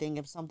everything.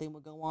 If something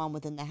would go on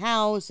within the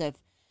house, if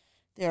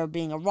there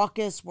being a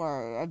ruckus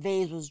where a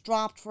vase was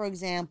dropped, for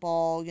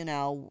example,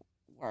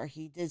 where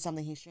he did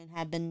something he shouldn't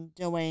have been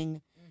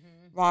doing,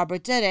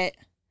 Robert did it.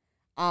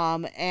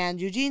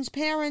 And Eugene's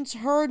parents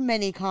heard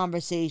many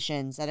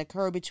conversations that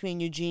occurred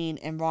between Eugene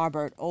and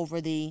Robert over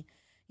the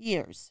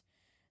years.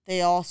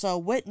 They also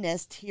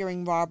witnessed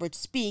hearing Robert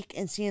speak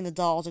and seeing the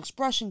doll's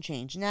expression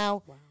change.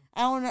 Now,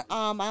 I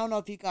don't know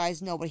if you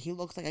guys know what he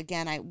looks like.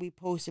 Again, we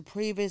posted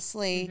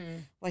previously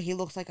what he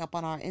looks like up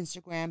on our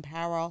Instagram,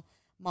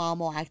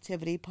 Paranormal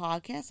Activity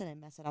Podcast. I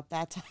didn't mess it up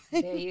that time.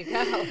 There you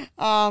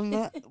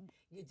go.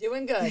 You're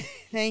doing good.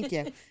 Thank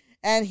you.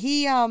 And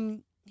he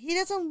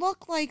doesn't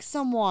look like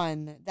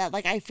someone that,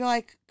 like, I feel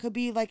like could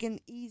be, like, an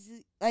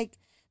easy, like,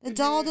 the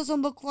doll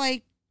doesn't look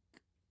like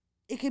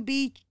it could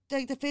be,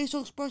 like, the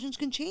facial expressions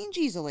can change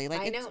easily. Like,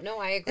 I know. No,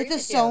 I agree with you.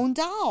 It's a sewn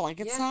doll. Like,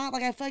 it's not,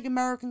 like, I feel like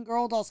American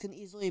Girl dolls can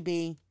easily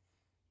be,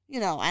 I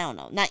don't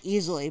know, not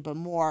easily, but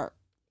more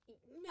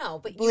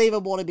but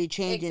believable to be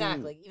changing.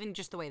 Exactly. Even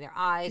just the way their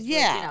eyes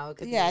Yeah. look,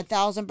 Yeah,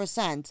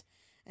 1,000%.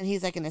 And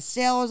he's, like, in a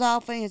sailor's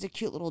outfit. He has a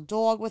cute little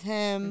dog with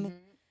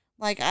him.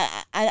 Like,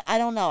 I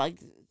don't know, like,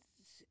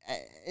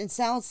 it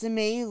sounds to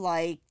me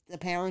like the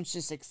parents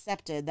just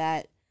accepted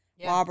that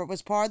Robert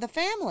was part of the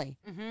family.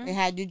 They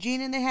had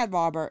Eugene and they had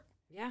Robert.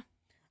 Yeah.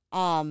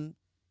 And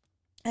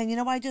you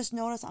know what I just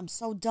noticed? I'm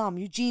so dumb.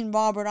 Eugene,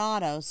 Robert,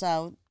 Otto.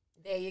 So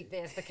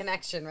there's the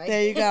connection, right?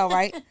 There you go,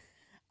 right?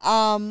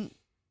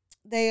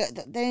 They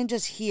didn't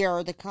just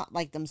hear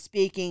them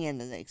speaking and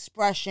the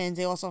expressions.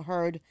 They also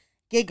heard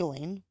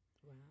giggling,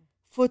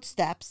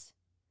 footsteps,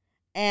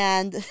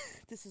 and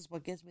this is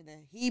what gives me the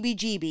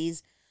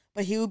heebie-jeebies.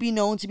 But he would be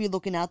known to be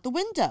looking out the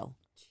window.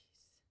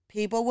 Jeez.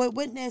 People would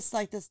witness,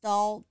 like, this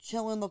doll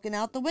chilling, looking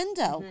out the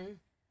window.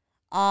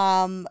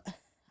 I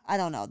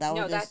don't know.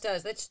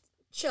 That's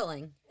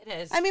chilling. It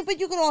is. I mean, but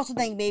you could also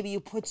think maybe you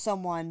put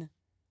someone.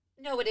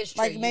 No, it is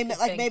true.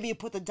 Maybe you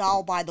put the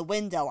doll by the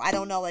window. I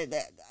don't know. Like,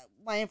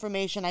 my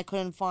information, I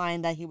couldn't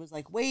find that he was,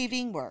 like,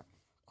 waving or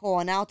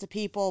calling out to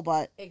people.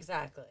 But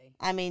exactly.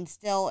 I mean,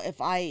 still, if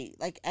I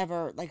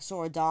ever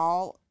saw a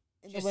doll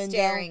in the window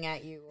staring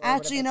at you.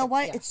 Actually, you know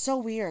what? Yeah. It's so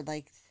weird.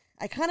 Like,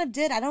 I kind of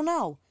did. I don't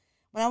know.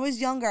 When I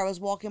was younger, I was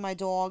walking my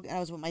dog, and I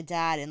was with my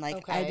dad, and,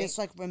 like, I just,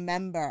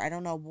 remember. I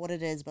don't know what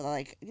it is, but,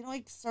 like,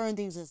 certain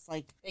things just,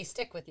 they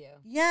stick with you.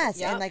 Yes,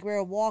 yep. And, we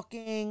were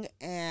walking,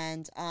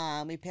 and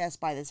we passed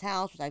by this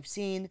house, which I've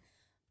seen,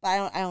 but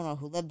I don't know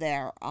who lived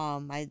there.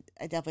 I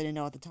definitely didn't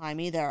know at the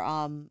time either.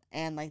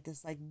 And,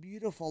 this,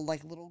 beautiful,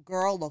 little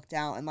girl looked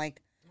out, and, oh my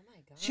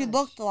gosh. She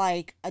looked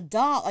like a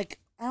doll,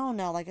 I don't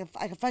know,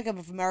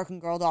 if American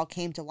Girl doll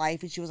came to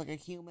life and she was like a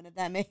human, if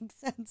that makes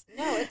sense.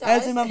 No, it does. I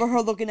just remember her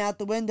looking out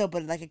the window,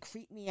 but it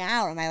creeped me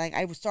out, and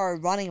I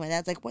started running. My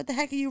dad's like, "What the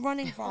heck are you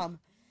running from?"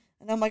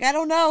 And I'm like, "I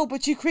don't know,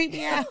 but you creeped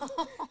me out."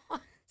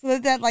 So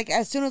that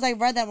as soon as I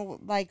read that,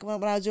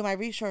 when I was doing my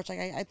research,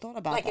 I thought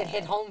about that. It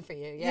hit home for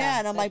you, yeah. Yeah,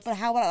 and I'm like, but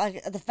how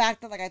would the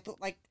fact that I thought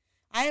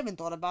I haven't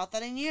thought about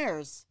that in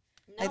years.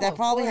 No, that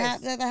probably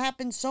that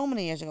happened so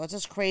many years ago. It's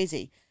just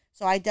crazy.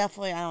 So I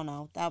definitely, I don't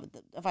know,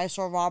 if I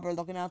saw Robert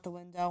looking out the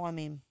window, I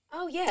mean.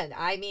 Oh, yeah.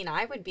 I mean,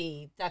 I would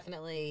be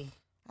definitely.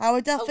 I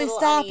would definitely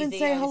stop and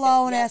say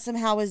hello and ask him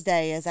how his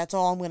day is. That's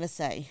all I'm going to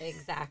say.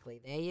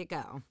 Exactly. There you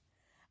go.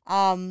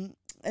 And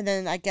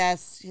then I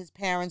guess his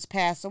parents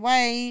passed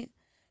away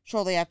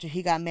shortly after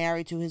he got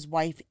married to his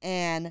wife,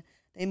 Anne.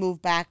 They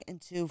moved back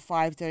into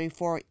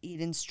 534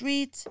 Eden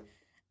Street.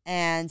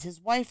 And his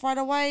wife right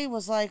away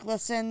was like,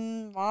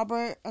 "Listen,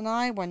 Robert and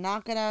I, we're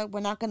not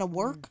gonna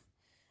work.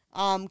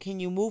 Can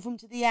you move him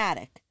to the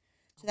attic?"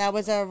 So that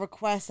was a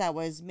request that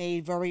was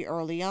made very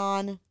early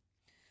on.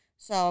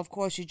 So, of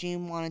course,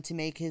 Eugene wanted to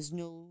make his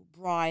new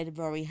bride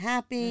very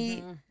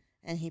happy,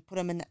 and he put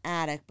him in the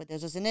attic. But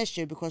there's just an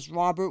issue because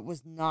Robert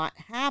was not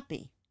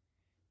happy.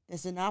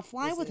 This did not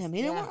fly with him.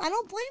 I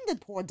don't blame the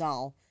poor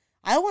doll.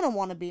 I wouldn't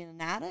want to be in an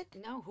attic.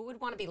 No, who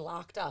would want to be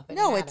locked up in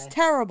No, an it's attic?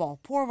 Terrible.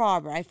 Poor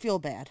Robert. I feel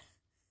bad.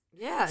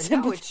 Yeah,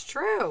 no, it's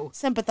true.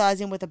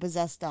 Sympathizing with a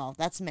possessed doll.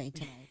 That's me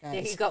tonight, guys.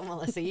 There you go,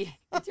 Melissa. You're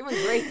doing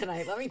great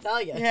tonight, let me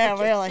tell you. Yeah,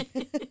 really.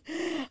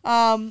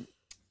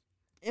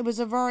 It's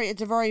a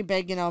very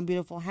big,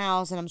 beautiful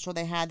house, and I'm sure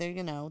they had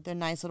their, their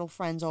nice little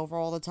friends over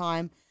all the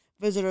time.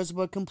 Visitors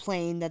would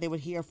complain that they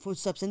would hear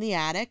footsteps in the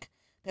attic.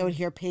 They would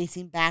hear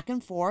pacing back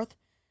and forth.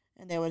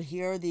 And they would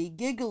hear the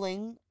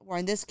giggling, or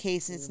in this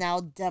case, it's now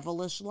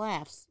devilish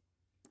laughs.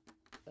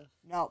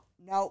 No.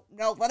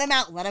 Let him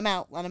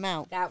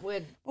out. That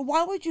would... But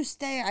why would you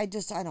stay? I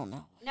don't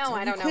know. No,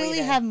 I don't know. You clearly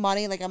either. have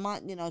money. Like, I'm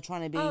not,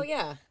 trying to be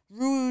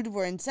rude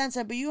or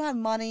insensitive, but you have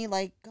money.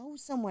 Like, go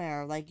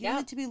somewhere. Like, you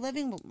need to be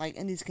living, like,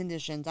 in these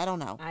conditions. I don't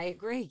know. I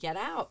agree. Get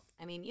out.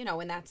 I mean,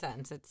 in that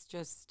sense, it's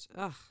just,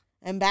 ugh.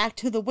 And back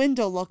to the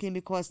window looking,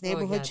 because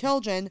neighborhood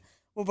children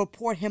will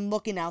report him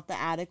looking out the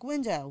attic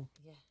window.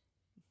 Yeah.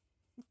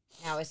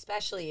 Now,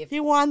 especially if... He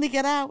wanted to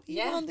get out.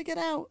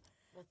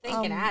 Well,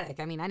 think an attic.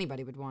 I mean,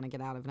 anybody would want to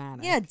get out of an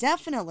attic. Yeah,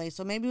 definitely.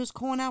 So maybe he was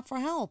calling out for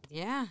help.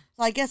 Yeah.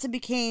 So I guess it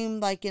became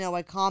like,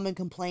 a common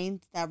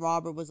complaint that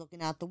Robert was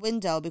looking out the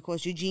window,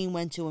 because Eugene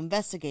went to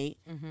investigate.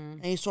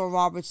 And he saw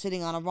Robert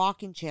sitting on a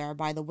rocking chair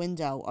by the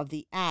window of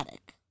the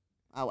attic.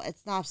 Oh,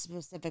 it's not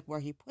specific where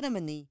he put him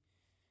in the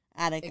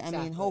attic. Exactly.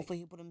 I mean, hopefully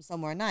he put him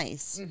somewhere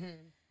nice.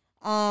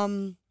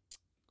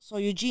 So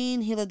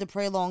Eugene, he lived a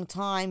pretty long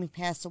time. He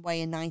passed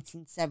away in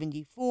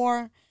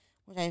 1974,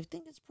 which I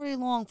think is pretty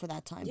long for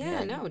that time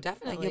period. Yeah, no,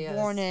 definitely. Like, you're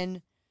born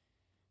in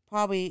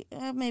probably,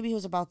 maybe he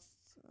was about,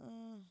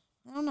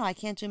 I don't know. I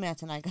can't do math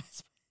tonight,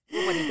 guys.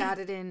 What, he got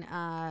it in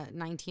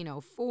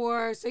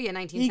 1904. So, yeah,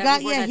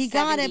 1974. He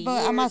got it,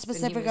 but I'm not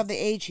specific of the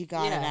age he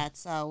got it Yeah. at.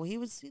 So he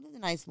lived a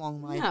nice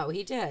long life. No,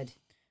 he did.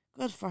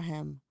 Good for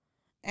him.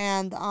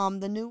 And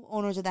the new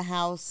owners of the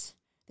house,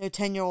 their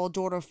 10-year-old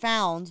daughter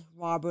found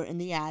Robert in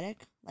the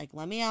attic. Like,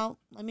 let me out.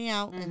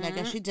 And I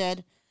guess she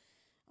did.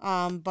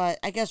 But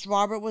I guess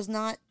Robert was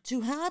not too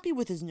happy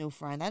with his new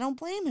friend. I don't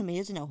blame him. He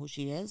doesn't know who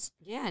she is.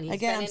 Yeah, and he's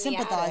again, been I'm in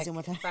sympathizing the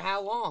with her. For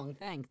how long?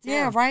 Thanks.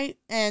 Yeah, right?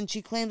 And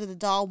she claimed that the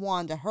doll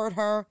wanted to hurt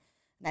her,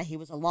 that he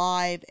was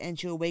alive, and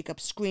she would wake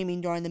up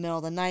screaming during the middle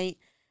of the night,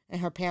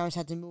 and her parents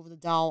had to move the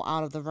doll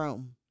out of the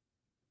room.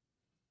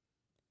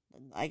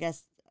 I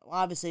guess,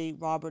 obviously,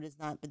 Robert has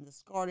not been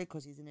discarded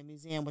because he's in a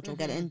museum, which we'll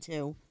get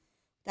into.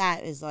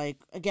 That is like,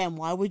 again,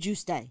 why would you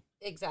stay?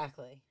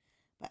 Exactly.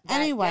 But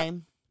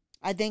anyway,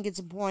 I think it's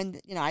important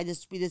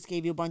that, we just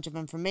gave you a bunch of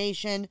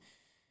information.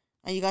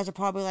 And you guys are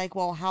probably like,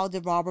 well, how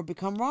did Robert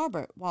become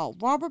Robert? Well,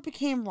 Robert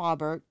became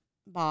Robert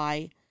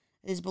by,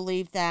 it is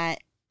believed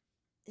that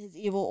his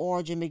evil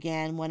origin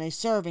began when a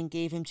servant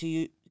gave him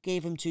to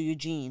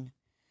Eugene.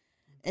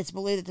 It's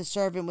believed that the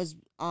servant was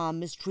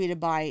mistreated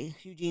by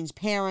Eugene's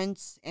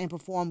parents and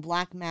performed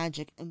black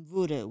magic and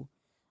voodoo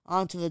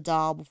onto the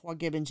doll before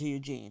given to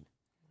Eugene.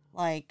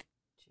 Like,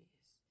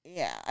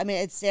 yeah, I mean,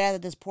 it's sad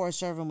that this poor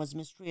servant was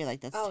mistreated.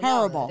 Like, that's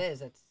terrible. No, it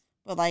is.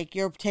 But, like,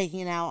 you're taking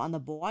it out on the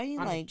boy?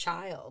 On like, a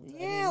child.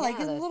 Yeah, like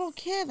a little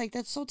kid. Like,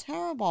 that's so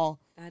terrible.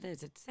 That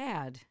is. It's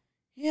sad.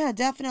 Yeah,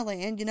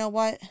 definitely. And you know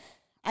what?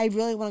 I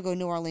really want to go to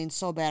New Orleans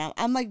so bad.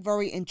 I'm like,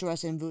 very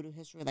interested in voodoo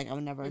history. Like, I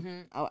would never,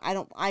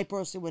 I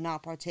personally would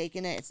not partake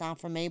in it. It's not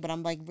for me, but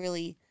I'm, like,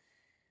 really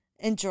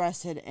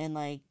interested in,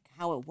 like,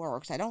 how it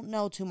works. I don't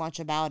know too much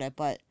about it,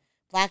 but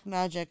black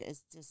magic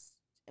is just,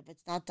 if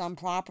it's not done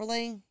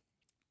properly.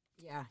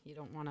 Yeah, you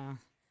don't want to.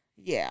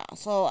 Yeah,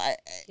 so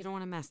you don't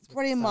want to mess with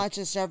pretty much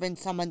a servant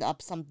summoned up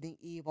something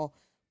evil,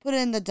 put it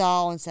in the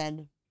doll, and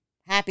said,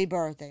 "Happy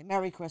birthday,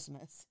 Merry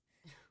Christmas."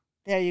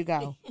 There you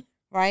go,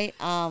 right?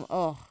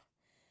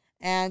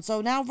 And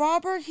so now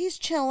Robert, he's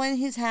chilling,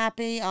 he's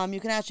happy. You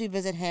can actually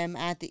visit him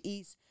at the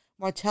East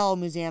Martell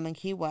Museum in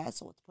Key West.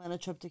 So let's plan a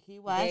trip to Key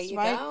West. There you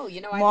right? go.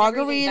 I've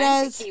never even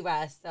been to Key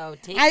West, so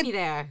take me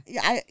there.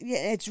 Yeah,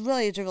 it's a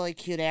really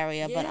cute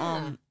area,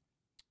 but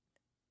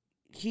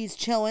he's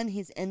chilling.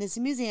 He's in this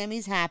museum.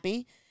 He's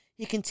happy.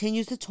 He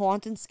continues to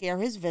taunt and scare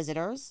his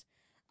visitors.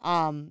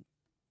 And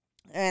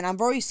I'm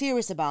very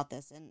serious about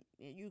this. And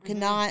you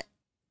cannot,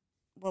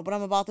 what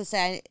I'm about to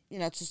say,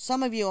 to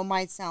some of you it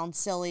might sound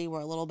silly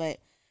or a little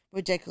bit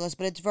ridiculous,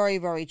 but it's very,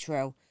 very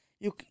true.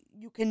 You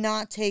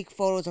cannot take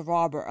photos of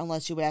Robert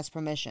unless you ask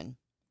permission.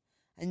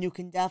 And you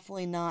can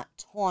definitely not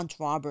taunt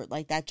Robert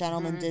like that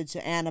gentleman did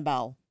to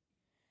Annabelle.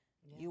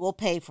 Yeah. You will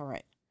pay for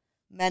it.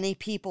 Many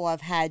people have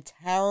had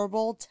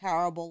terrible,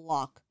 terrible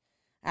luck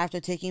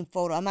after taking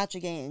photos. I'm actually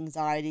getting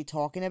anxiety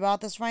talking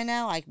about this right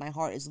now. Like, my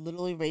heart is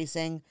literally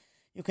racing.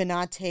 You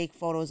cannot take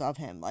photos of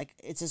him. Like,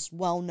 it's just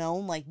well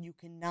known. Like, you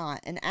cannot.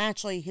 And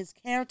actually, his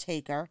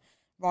caretaker,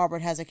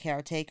 Robert has a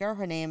caretaker.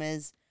 Her name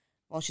is,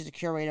 she's a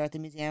curator at the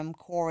museum,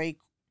 Corey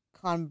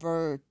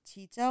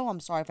Convertito. I'm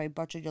sorry if I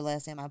butchered your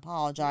last name. I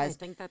apologize. I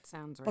think that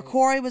sounds right. But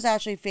Corey was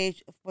actually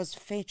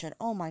featured.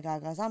 Oh, my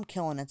God, guys. I'm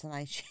killing it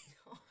tonight.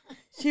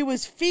 She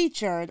was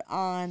featured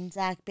on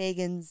Zach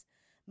Bagans'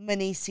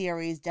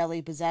 mini-series,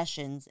 Deadly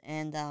Possessions,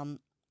 and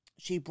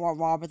she brought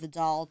Robert the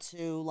doll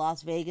to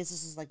Las Vegas.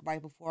 This is like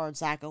right before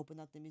Zach opened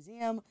up the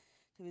museum.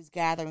 He was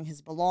gathering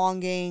his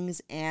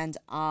belongings, and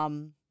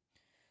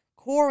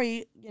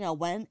Corey,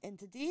 went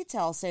into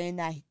detail saying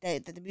that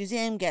the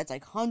museum gets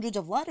like hundreds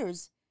of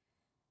letters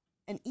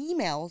and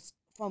emails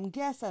from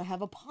guests that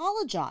have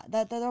apologized,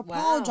 that they're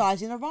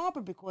apologizing to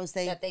Robert because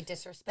they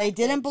disrespected. They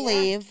didn't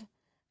believe.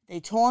 They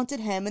taunted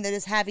him, and they're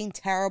just having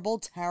terrible,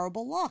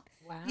 terrible luck.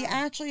 Wow. He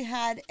actually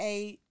had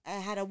a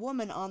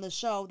woman on the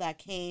show that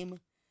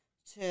came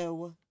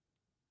to,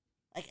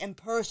 like, in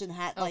person,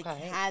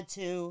 had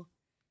to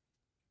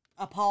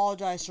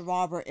apologize to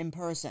Robert in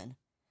person.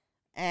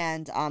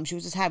 And she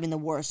was just having the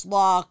worst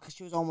luck.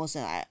 She was almost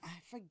in, I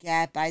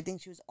forget, but I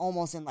think she was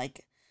almost in,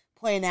 like,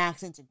 plane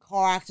accidents and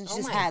car accidents.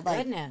 She just had,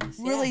 like,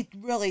 really,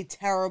 really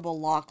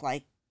terrible luck,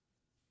 like,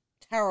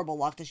 terrible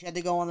luck that she had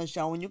to go on the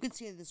show. And you could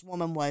see that this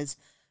woman was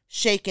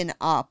shaken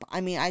up.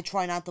 I mean, I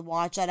try not to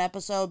watch that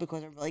episode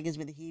because it really gives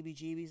me the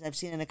heebie-jeebies. I've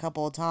seen it a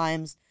couple of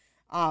times.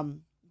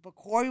 But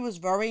Corey was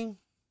very,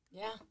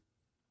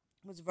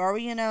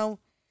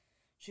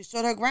 she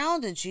stood her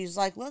ground, and she's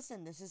like,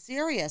 listen, this is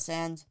serious.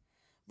 And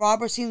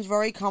Robert seems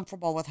very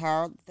comfortable with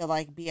her. They're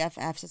like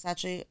BFFs.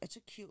 It's a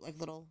cute, like,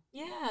 little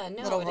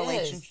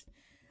relationship. Is.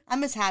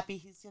 I'm just happy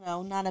he's,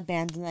 not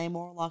abandoned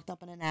anymore, locked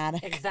up in an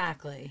attic.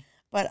 Exactly.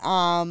 But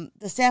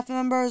the staff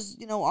members,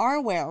 are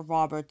aware of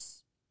Robert's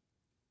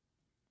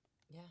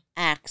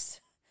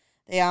acts.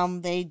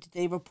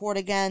 They report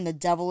again the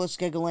devilish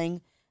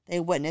giggling. They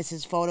witness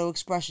his photo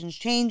expressions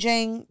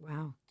changing.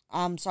 Wow.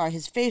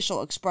 His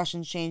facial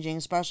expressions changing,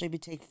 especially if you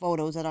take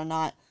photos that are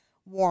not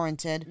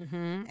warranted.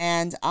 Mm-hmm.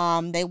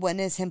 And they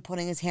witness him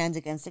putting his hands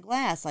against the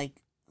glass. Like,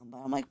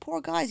 I'm like,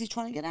 poor guy, he's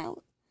trying to get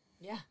out.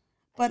 Yeah.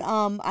 But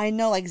I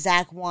know, like,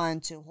 Zach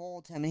wanted to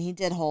hold him, and he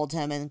did hold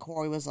him, and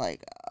Corey was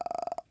like,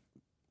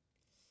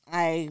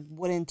 I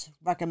wouldn't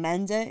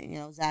recommend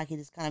it. Zach, he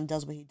just kind of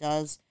does what he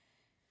does.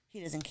 He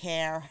doesn't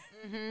care.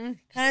 Mm-hmm.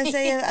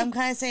 I'm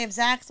kind of saying if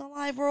Zach's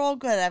alive, we're all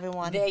good,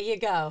 everyone. There you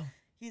go.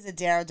 He's a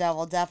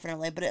daredevil,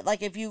 definitely. But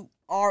if you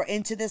are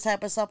into this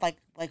type of stuff, like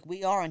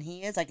we are, and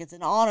he is, like, it's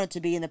an honor to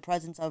be in the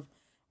presence of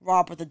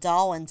Robert the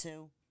Doll and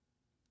to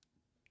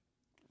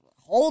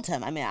hold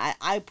him. I mean,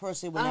 I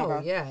personally would never.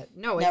 Oh yeah,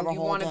 no, never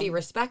you want to be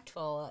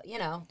respectful,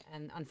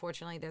 And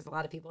unfortunately, there's a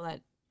lot of people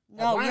that.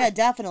 No, yeah,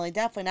 definitely.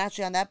 And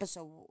actually, on the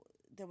episode,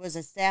 there was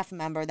a staff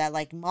member that,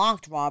 like,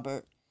 mocked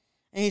Robert,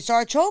 and he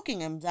started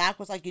choking him. Zach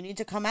was like, "You need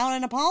to come out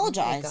and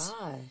apologize." Oh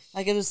my gosh!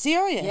 Like, it was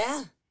serious.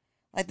 Yeah.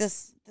 Like,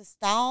 this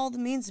doll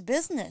means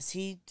business.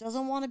 He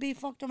doesn't want to be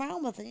fucked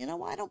around with it. You know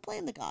what? I don't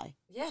blame the guy.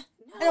 Yeah.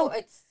 No,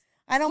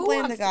 I don't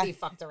blame the guy. Who wants to be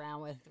fucked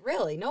around with?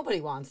 Really,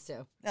 nobody wants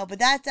to. No, but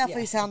that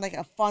definitely sounds like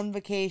a fun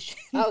vacation.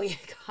 Oh yeah,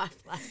 God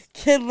bless.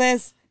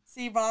 Kidless.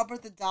 See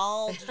Robert the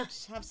Doll.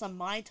 Just have some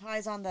Mai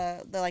Tais on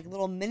the like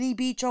little mini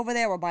beach over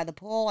there or by the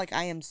pool. Like,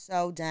 I am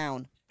so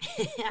down.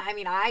 I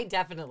mean, I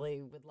definitely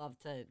would love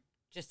to,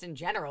 just in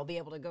general, be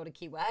able to go to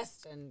Key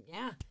West and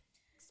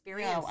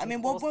experience.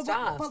 Cool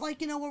stuff. But like,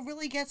 what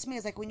really gets me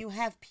is, like, when you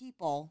have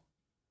people,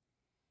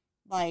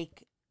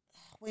 like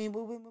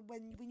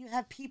when you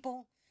have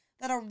people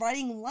that are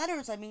writing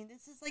letters. I mean,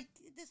 this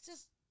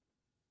just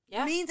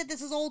means that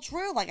this is all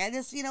true. Like,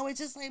 it's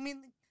just, I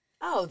mean.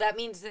 Oh, that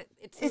means that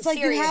it's like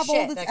you have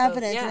all this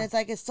evidence, and it's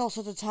like it's still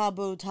such a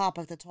taboo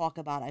topic to talk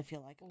about. I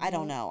feel like I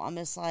don't know. I'm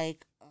just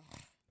like, ugh.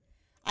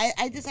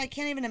 I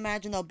can't even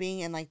imagine though being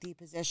in, like, the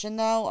position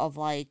though of,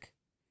 like,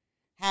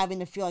 having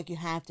to feel like you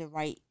have to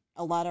write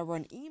a letter or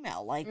an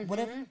email. Like, what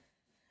if?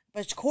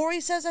 But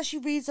Corey says that she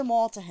reads them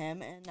all to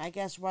him, and I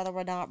guess whether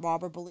or not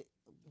Robert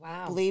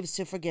believes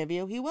to forgive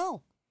you, he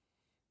will.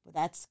 But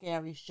that's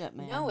scary shit,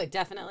 man. No, it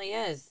definitely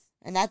is.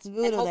 And that's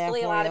voodoo. And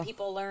hopefully a lot of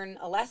people learn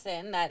a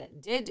lesson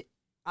that did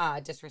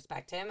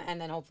disrespect him, and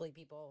then hopefully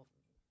people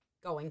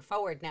going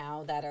forward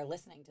now that are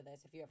listening to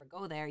this, if you ever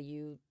go there,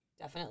 you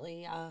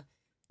definitely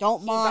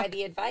don't mock. By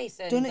the advice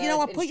and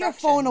put your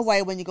phone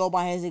away when you go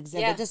by his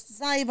exhibit. Yeah. Just,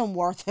 it's not even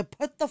worth it.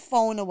 Put the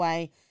phone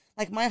away.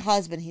 Like my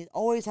husband, he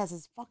always has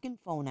his fucking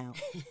phone out.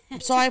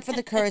 I'm sorry for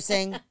the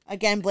cursing.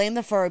 Again, blame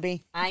the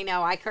Furby. I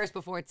know, I cursed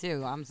before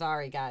too. I'm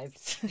sorry,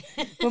 guys.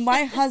 But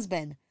my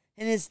husband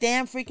and his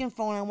damn freaking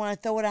phone, I want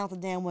to throw it out the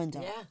damn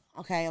window. Yeah.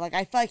 Okay, like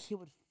I feel like he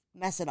would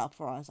mess it up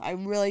for us. I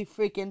really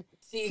freaking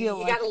feel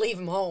you gotta leave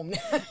him home.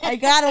 I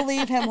gotta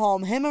leave him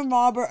home. Him and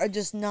Robert are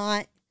just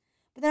not.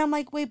 But then I'm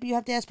like, wait, but you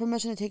have to ask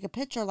permission to take a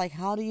picture. Like,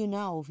 how do you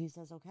know if he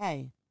says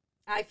okay?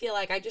 I feel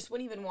like I just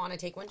wouldn't even want to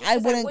take one. I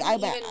wouldn't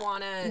even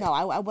want to. No,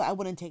 I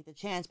wouldn't take the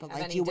chance. But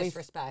like, do you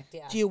disrespect?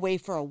 Do you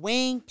wait for a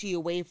wink? Do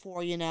you wait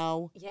for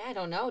Yeah, I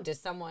don't know.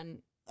 Does someone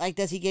like?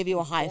 Does he give you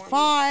a high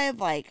five?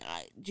 Like,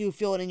 do you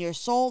feel it in your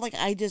soul? Like,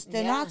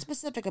 they're not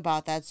specific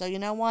about that. So you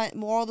know what?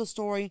 Moral of the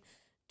story: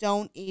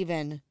 don't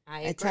even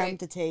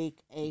attempt to take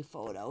a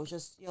photo. It's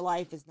just your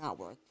life is not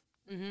worth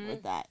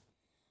that.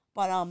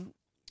 But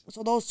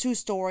so those two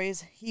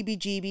stories,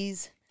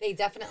 heebie-jeebies. They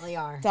definitely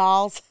are.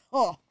 Dolls.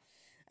 Oh.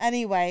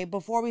 Anyway,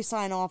 before we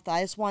sign off,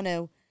 I want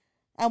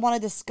to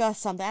discuss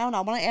something. I don't know.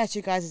 I want to ask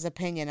you guys'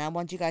 opinion. I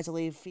want you guys to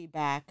leave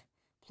feedback,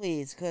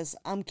 please, because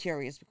I'm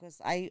curious.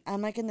 Because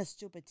I'm like in the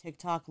stupid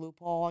TikTok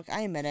loophole. Like,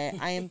 I admit it.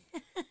 I am.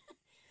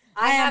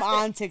 I am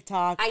on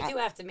TikTok. I do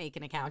have to make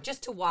an account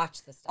just to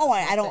watch the stuff. Oh,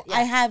 I don't. Yeah.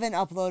 I haven't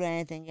uploaded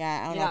anything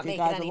yet. I don't know if you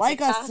guys would like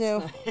us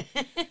to.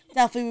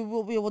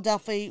 Definitely, we will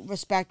definitely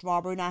respect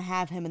Robert, not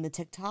have him in the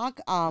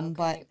TikTok.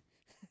 Okay.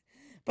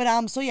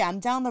 But so yeah, I'm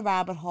down the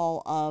rabbit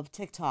hole of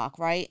TikTok,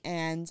 right?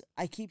 And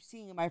I keep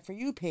seeing my For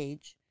You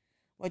page,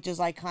 which is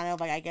like kind of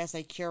like, I guess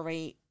they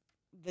curate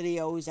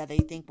videos that they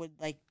think would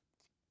like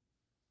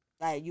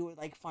that you would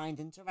like find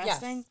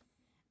interesting. Yes.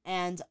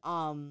 And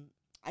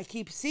I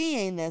keep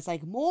seeing this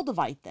like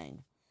moldavite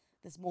thing,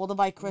 this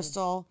moldavite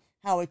crystal,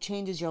 how it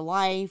changes your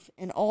life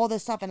and all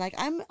this stuff. And like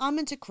I'm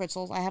into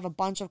crystals. I have a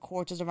bunch of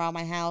quartzes around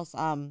my house.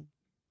 I'm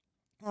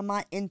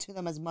not into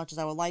them as much as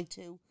I would like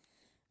to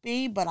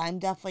be, but I'm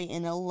definitely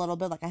in a little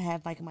bit. Like I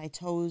have like my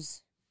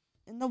toes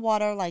in the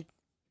water, like,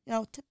 you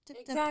know, tip tip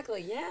tip.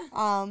 Exactly, yeah.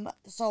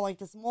 So like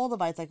this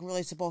moldavite's like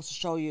really supposed to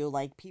show you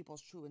like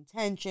people's true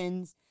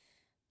intentions.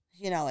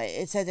 You know,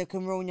 it says it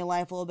can ruin your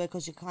life a little bit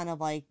because you kind of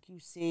like you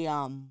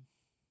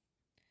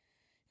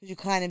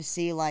kind of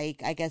see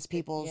like, I guess,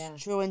 people's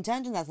true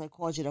intentions. That's going to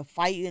cause you to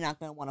fight. You're not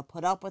going to want to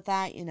put up with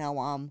that. You know,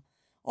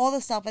 all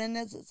this stuff, and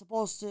it's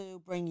supposed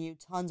to bring you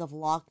tons of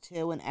luck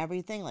too and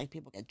everything. Like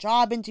people get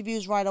job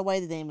interviews right away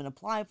that they didn't even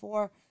apply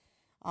for.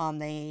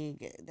 They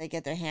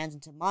get their hands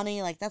into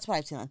money. Like that's what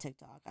I've seen on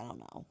TikTok. I don't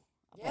know.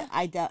 Yeah.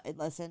 But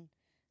listen,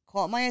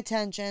 caught my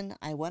attention.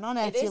 I went on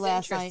Etsy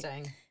last night.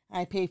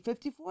 I paid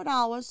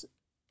 $54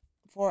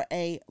 for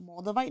a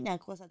moldavite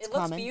necklace. That's it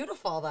looks coming.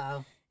 Beautiful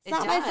though. It's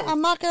not does.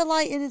 I'm not gonna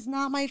lie. It is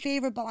not my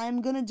favorite, but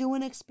I'm gonna do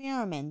an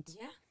experiment.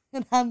 Yeah.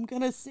 And I'm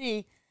gonna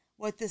see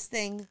what this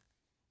thing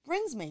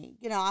brings me.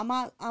 You know,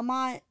 I'm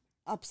not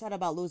upset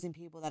about losing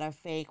people that are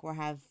fake or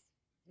have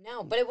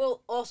no, but it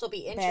will also be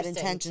interesting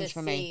intentions to for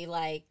see me.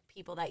 Like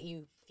people that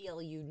you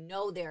feel you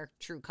know their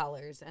true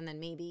colors, and then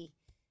maybe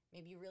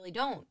you really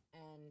don't.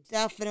 And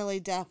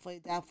definitely.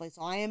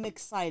 So I am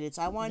excited.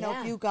 So I want to know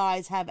if you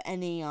guys have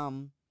any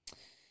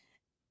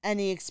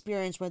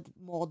experience with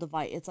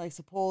moldavite. It's like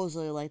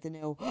supposedly like the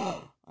new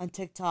on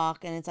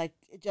TikTok, and it's like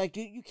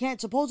you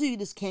can't, supposedly you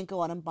just can't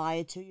go out and buy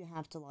it too. You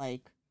have to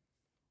like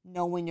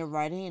know when you're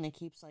ready, and it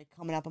keeps like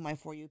coming up on my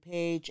For You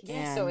page. Yeah,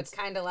 and so it's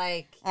kind of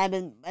like I've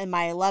been in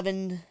my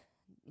 11,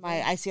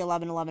 I see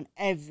 11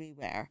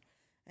 everywhere,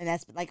 and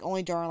that's like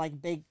only during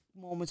like big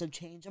moments of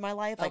change in my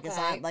life. Like it's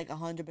not like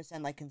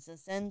 100% like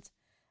consistent.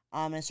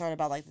 And it started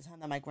about like the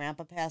time that my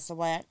grandpa passed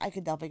away. I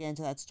could definitely get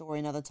into that story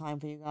another time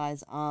for you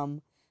guys.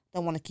 Don't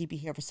want to keep you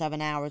here for 7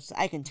 hours.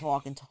 I can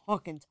talk and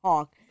talk and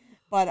talk.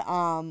 But,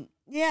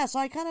 yeah, so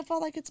I kind of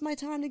felt like it's my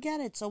time to get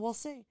it. So we'll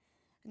see.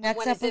 Next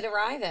when is it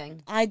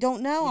arriving? I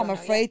don't know. I'm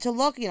afraid to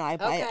look. You know, I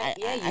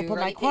put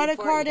my credit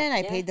card in.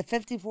 I paid the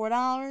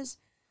 $54.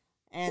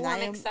 And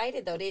I'm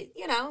excited, though, to,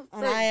 you know.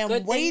 And I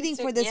am waiting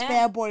for this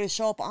bad boy to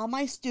show up on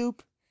my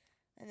stoop.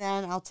 And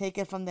then I'll take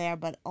it from there.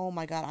 But, oh,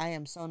 my God, I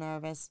am so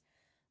nervous.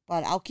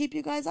 But I'll keep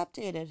you guys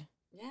updated.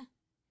 Yeah.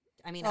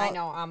 I mean, I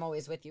know I'm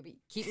always with you, but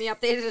keep me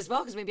updated as well,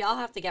 because maybe I'll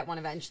have to get one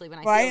eventually when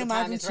I feel the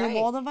time is right.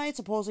 Moldavite,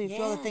 supposedly you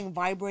feel the thing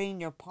vibrating in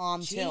your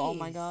palm too. Oh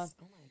my god.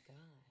 Oh my gosh.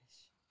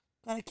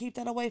 Gotta keep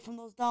that away from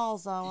those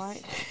dolls, though,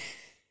 right?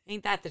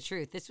 Ain't that the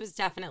truth? This was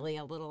definitely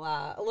a little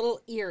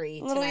eerie.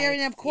 A little eerie,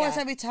 and of course,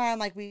 every time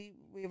like we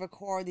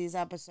record these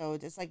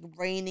episodes, it's like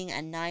raining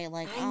at night.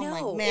 Like I'm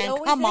like, man,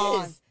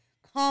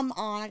 come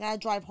on! I gotta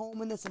drive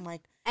home in this. I'm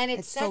like. And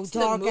it sets so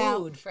dark the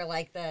mood for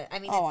like the. I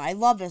mean, I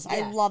love this.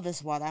 Yeah. I love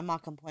this weather. I'm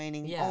not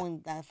complaining. Yeah. Only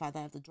that fact that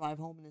I have to drive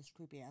home in this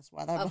creepy ass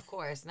weather. Of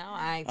course, no.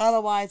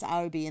 Otherwise,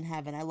 I would be in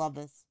heaven. I love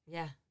this.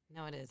 Yeah,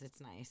 no, it is. It's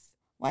nice.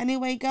 Well,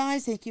 anyway,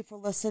 guys, thank you for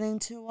listening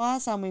to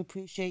us. We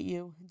appreciate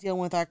you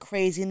dealing with our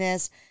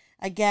craziness.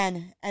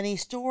 Again, any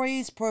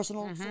stories,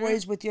 personal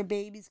stories with your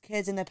babies,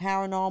 kids, and the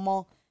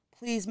paranormal,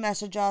 please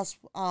message us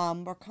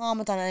or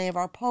comment on any of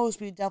our posts.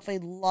 We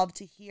definitely love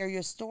to hear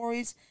your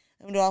stories.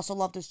 And we'd also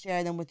love to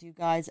share them with you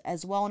guys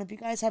as well. And if you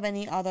guys have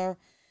any other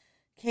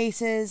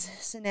cases,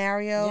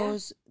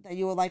 scenarios that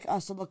you would like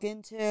us to look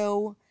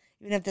into,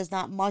 even if there's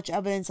not much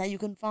evidence that you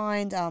can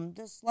find,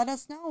 just let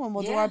us know and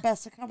we'll do our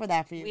best to cover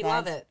that for you guys. We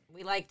love it.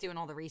 We like doing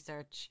all the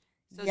research.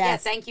 So,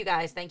 thank you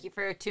guys. Thank you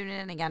for tuning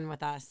in again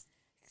with us.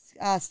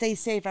 Stay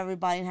safe,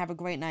 everybody, and have a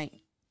great night.